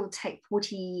it will take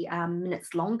 40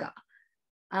 minutes longer.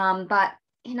 But,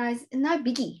 it's no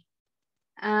biggie.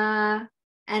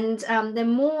 And there are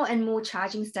more and more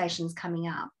charging stations coming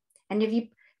up. And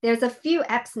there's a few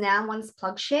apps now, one's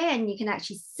PlugShare, and you can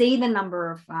actually see the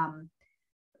number of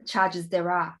charges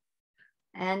there are.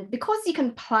 And because you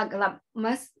can plug, like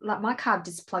my car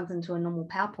just plugs into a normal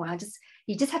power point,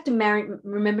 you just have to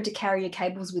remember to carry your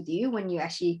cables with you when you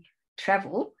actually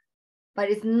travel, but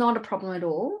it's not a problem at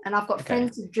all. And I've got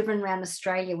friends who've driven around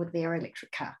Australia with their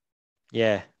electric car.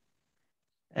 Yeah.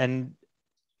 And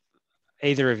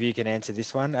either of you can answer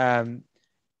this one.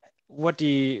 What do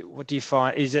you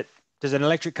find? Does an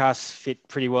electric car fit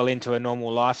pretty well into a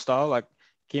normal lifestyle? Like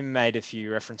Kim made a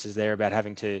few references there about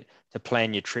having to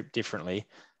plan your trip differently.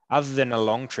 Other than a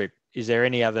long trip, is there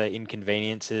any other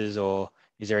inconveniences or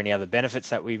is there any other benefits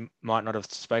that we might not have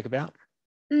spoke about?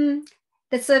 The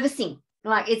servicing,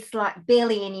 it's like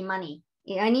barely any money.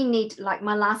 You only need, like,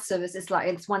 my last service is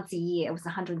it's once a year. It was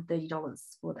 $130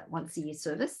 for that once a year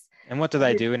service. And what do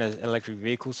they do in an electric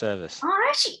vehicle service? Oh,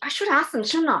 actually, I should ask them,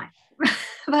 shouldn't I?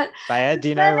 But Beyhad, do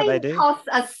you know what they do? Costs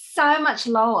are so much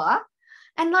lower,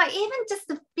 and even just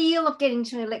the feel of getting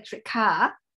into an electric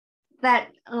car, that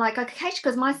occasionally,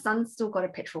 because my son's still got a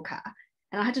petrol car,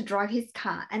 and I had to drive his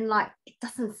car, and it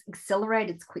doesn't accelerate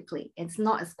as quickly. It's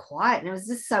not as quiet, and it was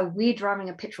just so weird driving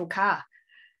a petrol car.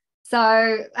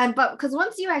 So, but because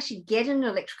once you actually get in an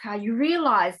electric car, you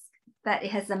realize that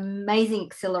it has amazing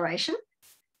acceleration.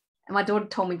 And my daughter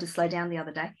told me to slow down the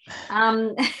other day.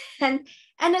 And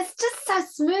it's just so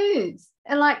smooth.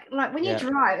 And like when you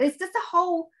drive, it's just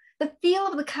the feel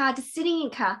of the car, just sitting in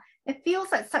the car, it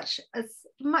feels like such a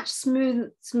much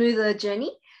smoother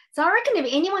journey. So I reckon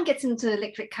if anyone gets into an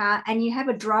electric car and you have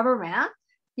a drive around,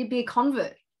 you'd be a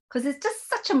convert, because it's just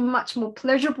such a much more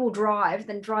pleasurable drive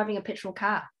than driving a petrol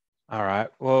car. All right.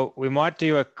 Well, we might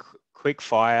do a quick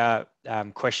fire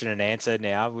question and answer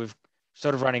now. We've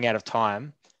sort of running out of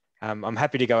time. I'm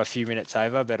happy to go a few minutes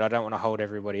over, but I don't want to hold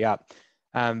everybody up.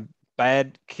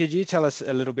 Behyad, could you tell us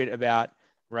a little bit about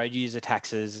road user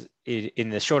taxes in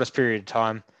the shortest period of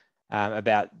time,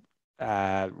 about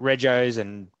regos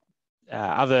and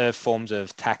other forms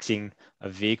of taxing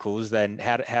of vehicles? Then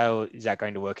how is that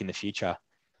going to work in the future?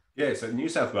 Yeah, so New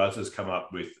South Wales has come up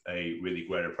with a really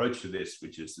great approach to this,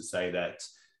 which is to say that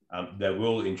they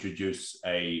will introduce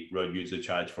a road user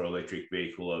charge for electric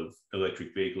vehicles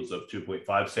of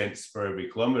 2.5 cents for every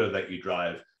kilometre that you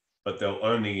drive, but they'll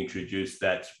only introduce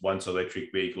that once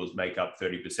electric vehicles make up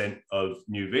 30% of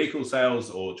new vehicle sales,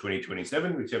 or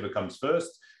 2027, whichever comes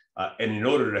first. And in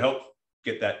order to help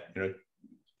get that,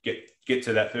 get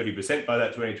to that 30% by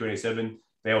that 2027,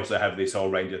 they also have this whole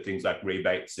range of things like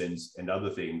rebates and other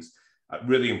things.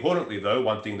 Really importantly, though,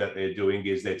 one thing that they're doing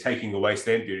is they're taking away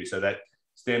stamp duty, so that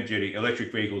stamp duty,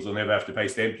 electric vehicles will never have to pay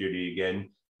stamp duty again.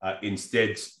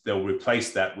 Instead, they'll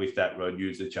replace that with that road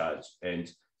user charge. And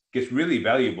it gets really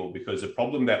valuable, because the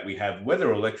problem that we have,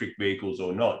 whether electric vehicles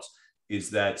or not,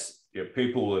 is that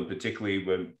people, and particularly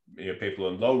when people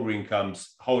on lower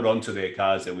incomes, hold on to their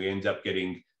cars, and we end up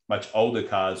getting much older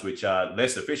cars which are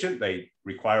less efficient. They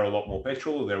require a lot more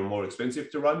petrol, they're more expensive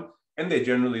to run, and they're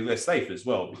generally less safe as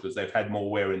well, because they've had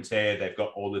more wear and tear, they've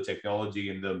got all the technology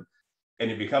in them. And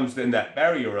it becomes then that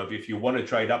barrier of, if you want to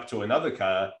trade up to another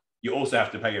car, you also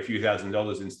have to pay a few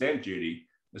 $1,000s in stamp duty.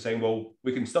 They're saying, well,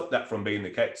 we can stop that from being the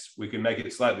case. We can make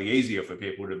it slightly easier for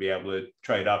people to be able to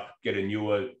trade up, get a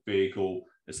newer vehicle,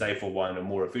 a safer one, a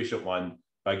more efficient one,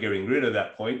 by getting rid of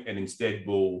that point, and instead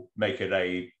we'll make it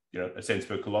a cents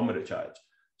per kilometre charge.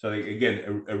 So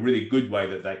again, a really good way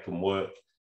that can work.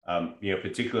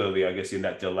 Particularly, I guess, in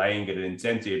that delaying it and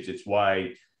incentives. It's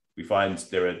why we find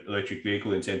there are electric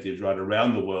vehicle incentives right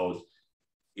around the world.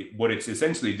 What it's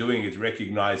essentially doing is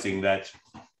recognizing that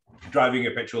driving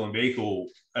a petrol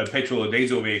or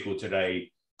diesel vehicle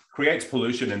today creates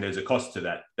pollution, and there's a cost to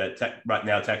that. Right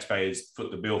now taxpayers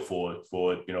foot the bill for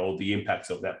all the impacts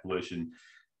of that pollution.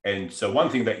 And so one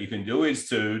thing that you can do is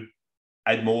to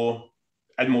add more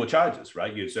charges,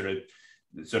 right? You sort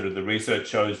of the research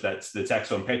shows that the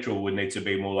tax on petrol would need to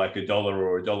be more like $1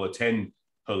 or $1.10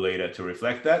 per litre to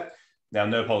reflect that. Now,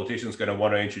 no politician's going to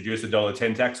want to introduce a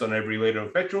 $1.10 tax on every litre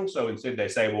of petrol. So instead they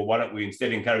say, well, why don't we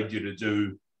instead encourage you to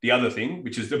do the other thing,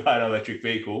 which is to buy an electric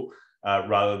vehicle,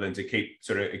 rather than to keep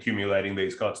sort of accumulating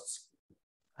these costs.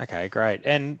 Okay, great.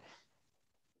 And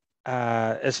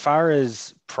as far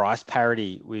as price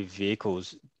parity with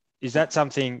vehicles, is there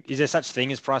such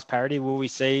thing as price parity? Will we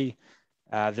see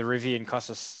the Rivian cost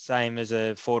the same as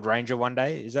a Ford Ranger one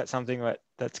day? Is that something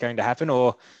that's going to happen,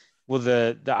 or will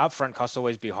the upfront cost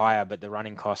always be higher, but the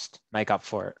running cost make up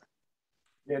for it?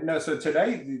 Yeah, no. So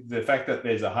today, the fact that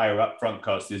there's a higher upfront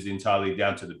cost is entirely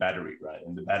down to the battery, right?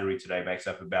 And the battery today makes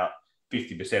up about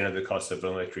 50% of the cost of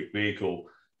an electric vehicle.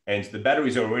 And the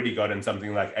batteries are already gotten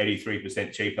something like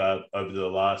 83% cheaper over the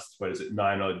last,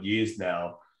 9 odd years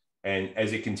now. And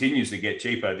as it continues to get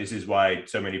cheaper, this is why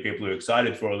so many people are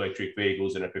excited for electric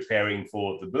vehicles and are preparing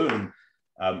for the boom.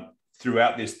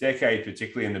 Throughout this decade,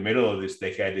 particularly in the middle of this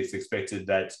decade, it's expected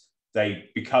that they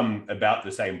become about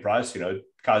the same price.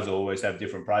 Cars will always have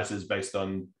different prices based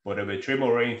on whatever trim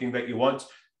or anything that you want,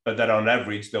 but that on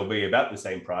average, they'll be about the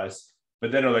same price.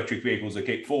 But then electric vehicles will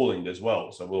keep falling as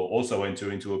well. So we'll also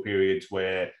enter into a period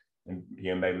where,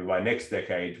 maybe by next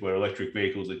decade, where electric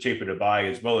vehicles are cheaper to buy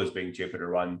as well as being cheaper to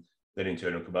run than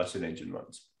internal combustion engine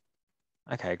ones.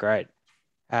 Okay, great.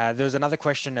 There was another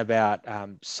question about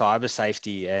cyber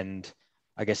safety and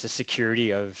I guess the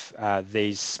security of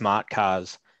these smart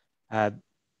cars. Do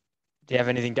you have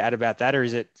anything to add about that, or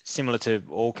is it similar to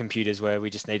all computers where we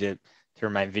just need to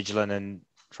remain vigilant and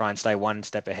try and stay one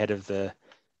step ahead of the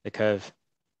curve?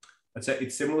 I'd say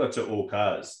it's similar to all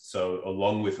cars. So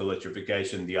along with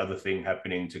electrification, the other thing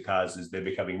happening to cars is they're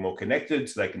becoming more connected,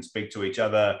 so they can speak to each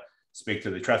other, speak to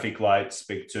the traffic lights,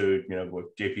 speak to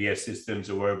GPS systems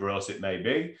or wherever else it may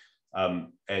be.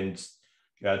 And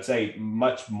I'd say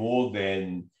much more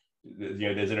than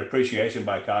there's an appreciation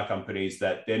by car companies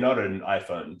that they're not an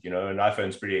iPhone. An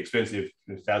iPhone's pretty expensive,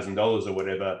 $1,000 or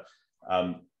whatever.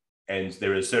 And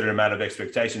there is a certain amount of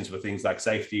expectations for things like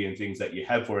safety and things that you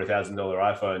have for a $1,000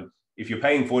 iPhone. If you're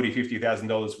paying $40,000,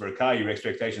 $50,000 for a car, your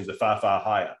expectations are far, far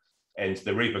higher. And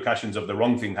the repercussions of the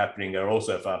wrong thing happening are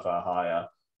also far, far higher.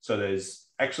 So there's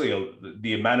actually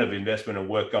the amount of investment and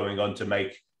work going on to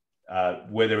make,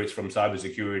 whether it's from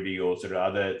cybersecurity or sort of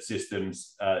other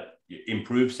systems,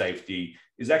 improve safety,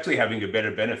 is actually having a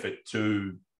better benefit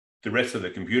to the rest of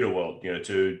the computer world,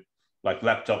 to like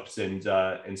laptops and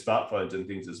smartphones and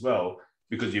things as well,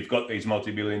 because you've got these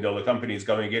multi-billion-dollar companies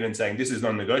going in and saying, this is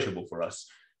non-negotiable for us.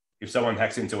 If someone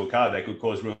hacks into a car, they could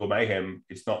cause real mayhem.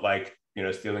 It's not like,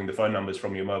 stealing the phone numbers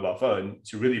from your mobile phone.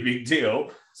 It's a really big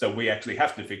deal. So we actually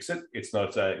have to fix it. It's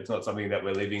not something that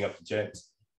we're leaving up to chance.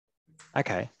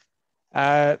 Okay.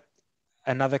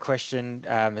 Another question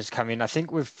has come in. I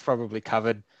think we've probably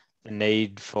covered the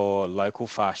need for local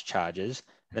fast chargers.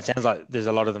 And it sounds like there's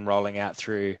a lot of them rolling out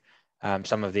through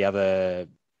some of the other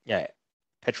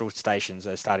petrol stations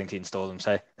are starting to install them.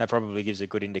 So that probably gives a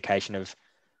good indication of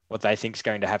what they think is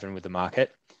going to happen with the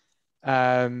market.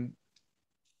 I'll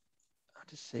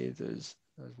just see if there's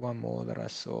one more that I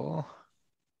saw.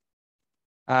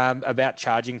 About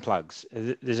charging plugs.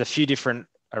 There's a few different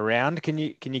around. Can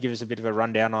you give us a bit of a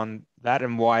rundown on that,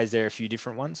 and why is there a few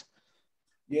different ones?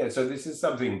 Yeah, so this is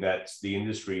something that the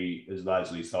industry has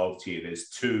largely solved here. There's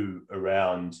two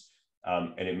around,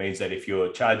 and it means that if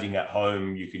you're charging at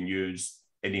home, you can use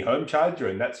any home charger,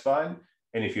 and that's fine.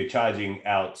 And if you're charging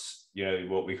out,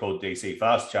 what we call DC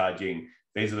fast charging,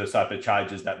 these are the type of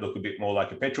chargers that look a bit more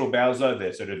like a petrol bowser.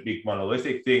 They're sort of big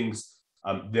monolithic things.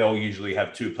 They'll usually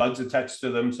have two plugs attached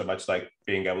to them, so much like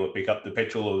being able to pick up the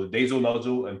petrol or the diesel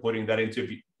nozzle and putting that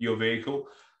into your vehicle.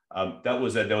 There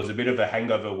was a bit of a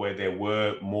hangover where there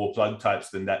were more plug types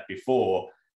than that before.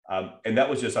 And that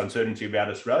was just uncertainty about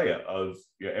Australia of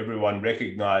everyone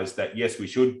recognized that, yes, we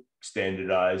should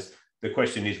standardize. The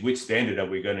question is, which standard are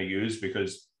we going to use?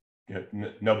 Because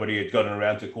nobody had gotten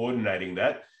around to coordinating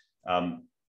that.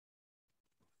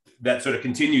 That sort of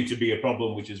continued to be a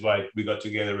problem, which is why we got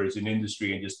together as an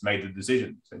industry and just made the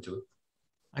decision, essentially.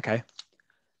 Okay.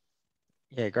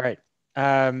 Yeah, great.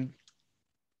 Do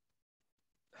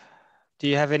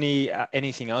you have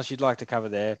anything else you'd like to cover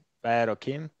there, Behyad or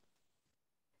Kim?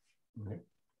 Okay.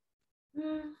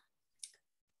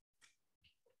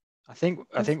 I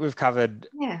think we've covered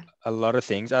a lot of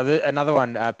things. Another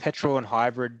one, petrol and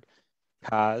hybrid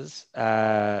cars.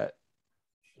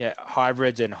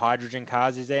 hybrids and hydrogen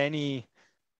cars. Is there any,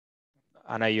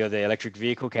 I know you're the Electric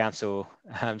Vehicle Council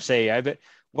CEO, but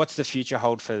what's the future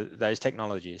hold for those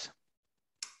technologies?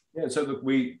 Yeah, so look,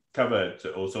 we cover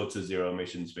all sorts of zero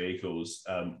emissions vehicles.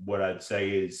 What I'd say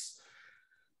is,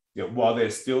 while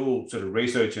there's still sort of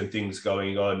research and things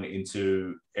going on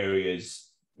into areas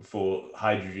for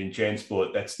hydrogen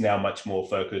transport, that's now much more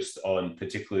focused on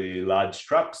particularly large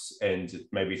trucks and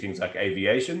maybe things like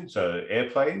aviation, so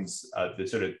airplanes. The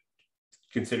sort of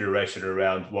consideration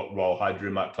around what role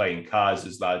hydrogen might play in cars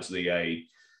is largely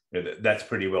that's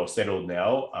pretty well settled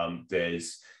now.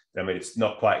 It's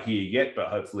not quite here yet, but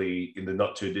hopefully in the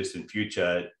not too distant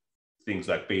future, things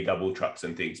like B double trucks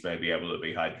and things may be able to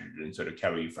be hydrogen and sort of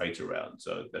carry freight around.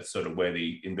 So that's sort of where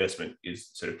the investment is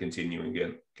sort of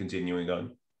continuing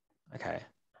on. Okay.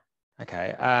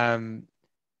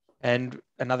 And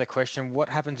another question, what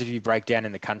happens if you break down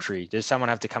in the country? Does someone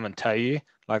have to come and tow you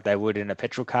like they would in a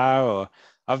petrol car? Or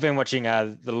I've been watching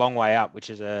The Long Way Up, which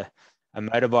is a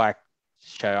motorbike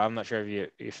show. I'm not sure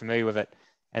if you're familiar with it.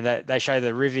 And they show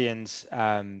the Rivians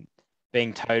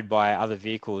being towed by other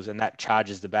vehicles, and that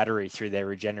charges the battery through their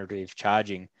regenerative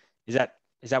charging. Is that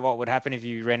what would happen if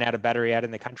you ran out of battery out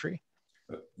in the country?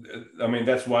 I mean,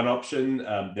 that's one option.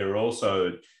 There are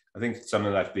also, I think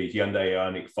something like the Hyundai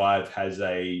Ioniq 5 has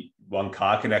one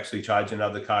car can actually charge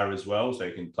another car as well. So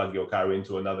you can plug your car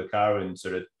into another car and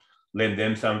sort of lend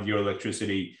them some of your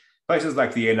electricity. Places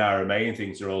like the NRMA and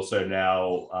things are also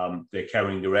now, they're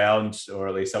carrying around, or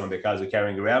at least some of their cars are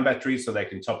carrying around batteries so they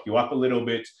can top you up a little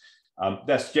bit.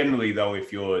 That's generally though,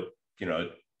 if you're,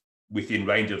 within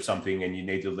range of something and you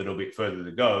need a little bit further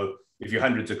to go. If you're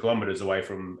hundreds of kilometers away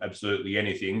from absolutely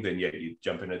anything, then you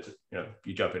jump in a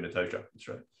tow truck. That's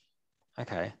right.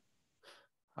 Okay.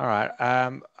 All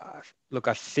right. Look,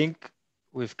 I think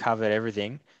we've covered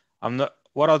everything.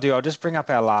 What I'll do, I'll just bring up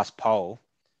our last poll.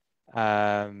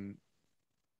 And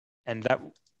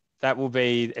that will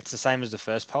be, it's the same as the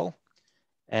first poll.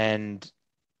 And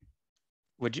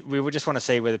we would just want to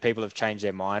see whether people have changed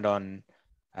their mind on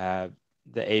the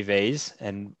EVs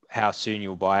and how soon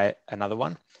you'll buy another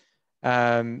one.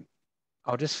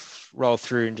 I'll just roll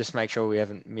through and just make sure we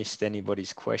haven't missed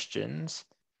anybody's questions.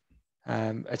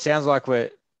 It sounds like we're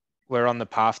on the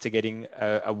path to getting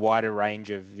a wider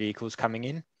range of vehicles coming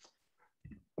in.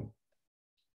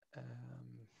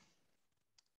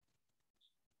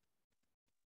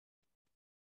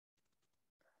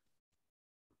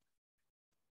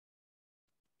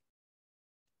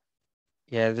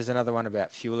 Yeah, there's another one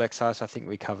about fuel excise. I think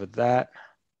we covered that.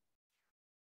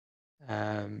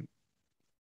 And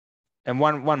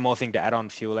one more thing to add on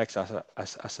fuel excise,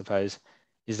 I suppose,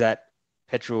 is that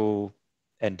petrol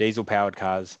and diesel powered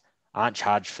cars aren't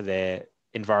charged for their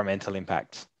environmental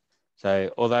impacts.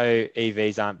 So although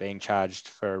EVs aren't being charged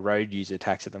for a road user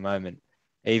tax at the moment,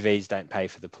 EVs don't pay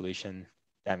for the pollution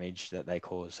damage that they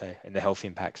cause, and the health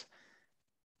impacts.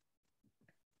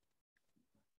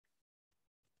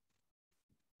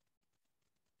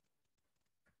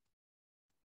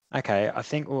 Okay, I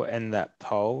think we'll end that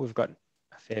poll. We've got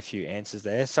a fair few answers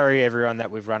there. Sorry, everyone, that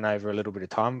we've run over a little bit of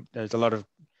time. There's a lot of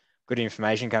good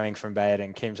information coming from Behyad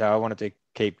and Kim, so I wanted to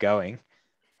keep going.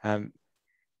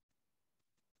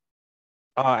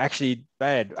 Actually,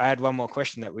 Behyad, I had one more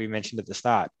question that we mentioned at the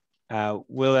start.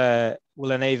 Will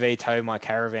an EV tow my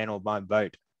caravan or my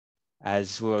boat,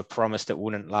 as we were promised it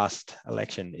wouldn't last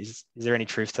election? Is there any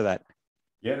truth to that?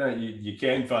 Yeah, no, you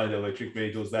can find electric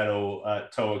vehicles that'll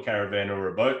tow a caravan or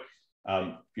a boat.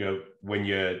 When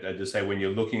you're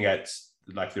looking at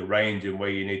like the range and where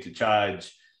you need to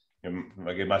charge,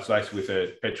 again, much like with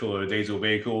a petrol or a diesel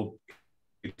vehicle,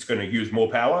 it's going to use more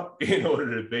power in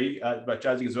order to be by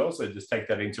charging as well. So just take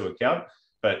that into account.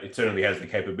 But it certainly has the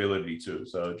capability to.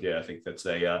 So yeah, I think that's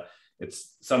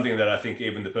it's something that I think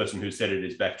even the person who said it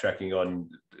is backtracking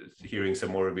on hearing some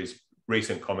more of his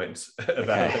recent comments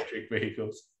about electric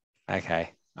vehicles. Okay.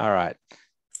 All right.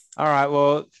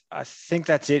 Well, I think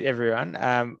that's it, everyone.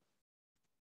 I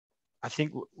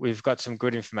think we've got some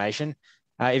good information.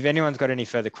 If anyone's got any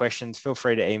further questions, feel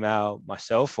free to email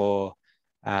myself or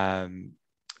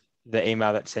the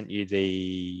email that sent you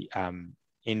the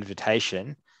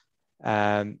invitation.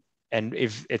 And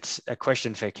if it's a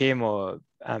question for Kim or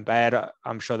Behyad,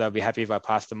 I'm sure they'll be happy if I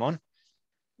pass them on.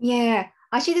 Yeah.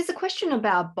 Actually, there's a question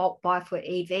about bulk buy for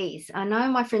EVs. I know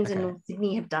my friends in North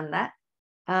Sydney have done that.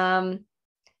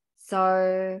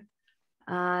 So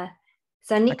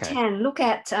Nick Tan, look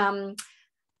at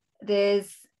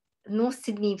there's North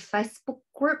Sydney Facebook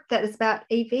group that is about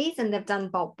EVs, and they've done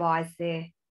bulk buys there.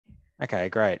 Okay,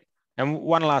 great. And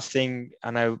one last thing,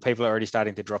 I know people are already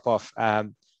starting to drop off.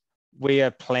 We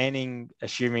are planning,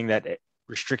 assuming that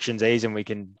restrictions ease and we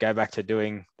can go back to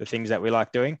doing the things that we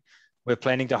like doing, we're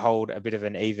planning to hold a bit of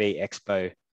an EV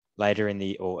expo later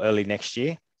or early next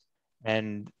year.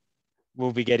 And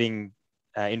we'll be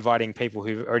inviting people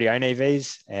who already own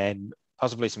EVs and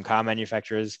possibly some car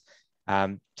manufacturers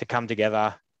to come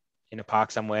together in a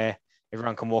park somewhere.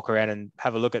 Everyone can walk around and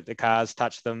have a look at the cars,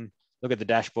 touch them, look at the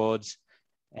dashboards,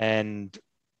 and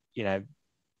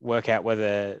work out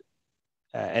whether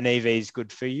an EV is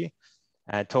good for you.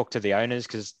 Talk to the owners,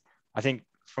 because I think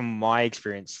from my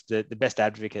experience, the best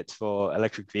advocates for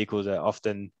electric vehicles are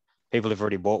often people who've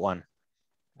already bought one.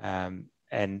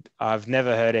 And I've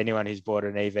never heard anyone who's bought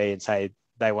an EV and say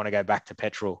they want to go back to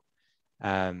petrol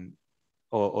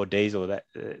or diesel. That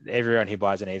everyone who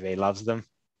buys an EV loves them.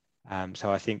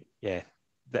 So I think,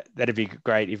 that'd be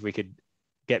great if we could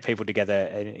get people together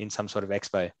in some sort of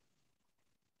expo.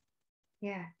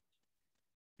 Yeah.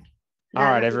 All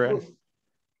right, everyone.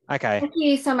 Okay. Thank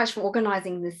you so much for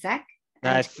organising this, Zach.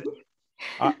 No,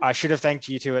 I should have thanked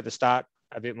you two at the start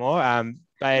a bit more.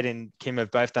 Behyad and Kim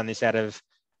have both done this out of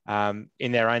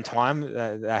in their own time.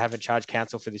 They haven't charged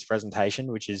council for this presentation,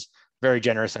 which is very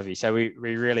generous of you. So we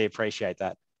really appreciate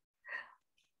that.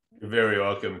 You're very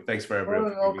welcome. Thanks for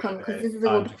everyone. You're welcome, because this is a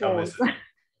good cause.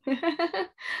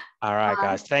 All right,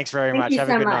 guys. Thanks very much. Have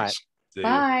a good night.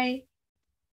 Bye.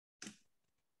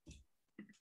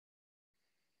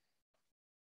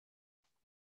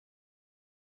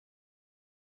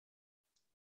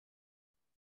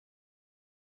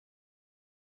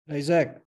 Hey, Zach.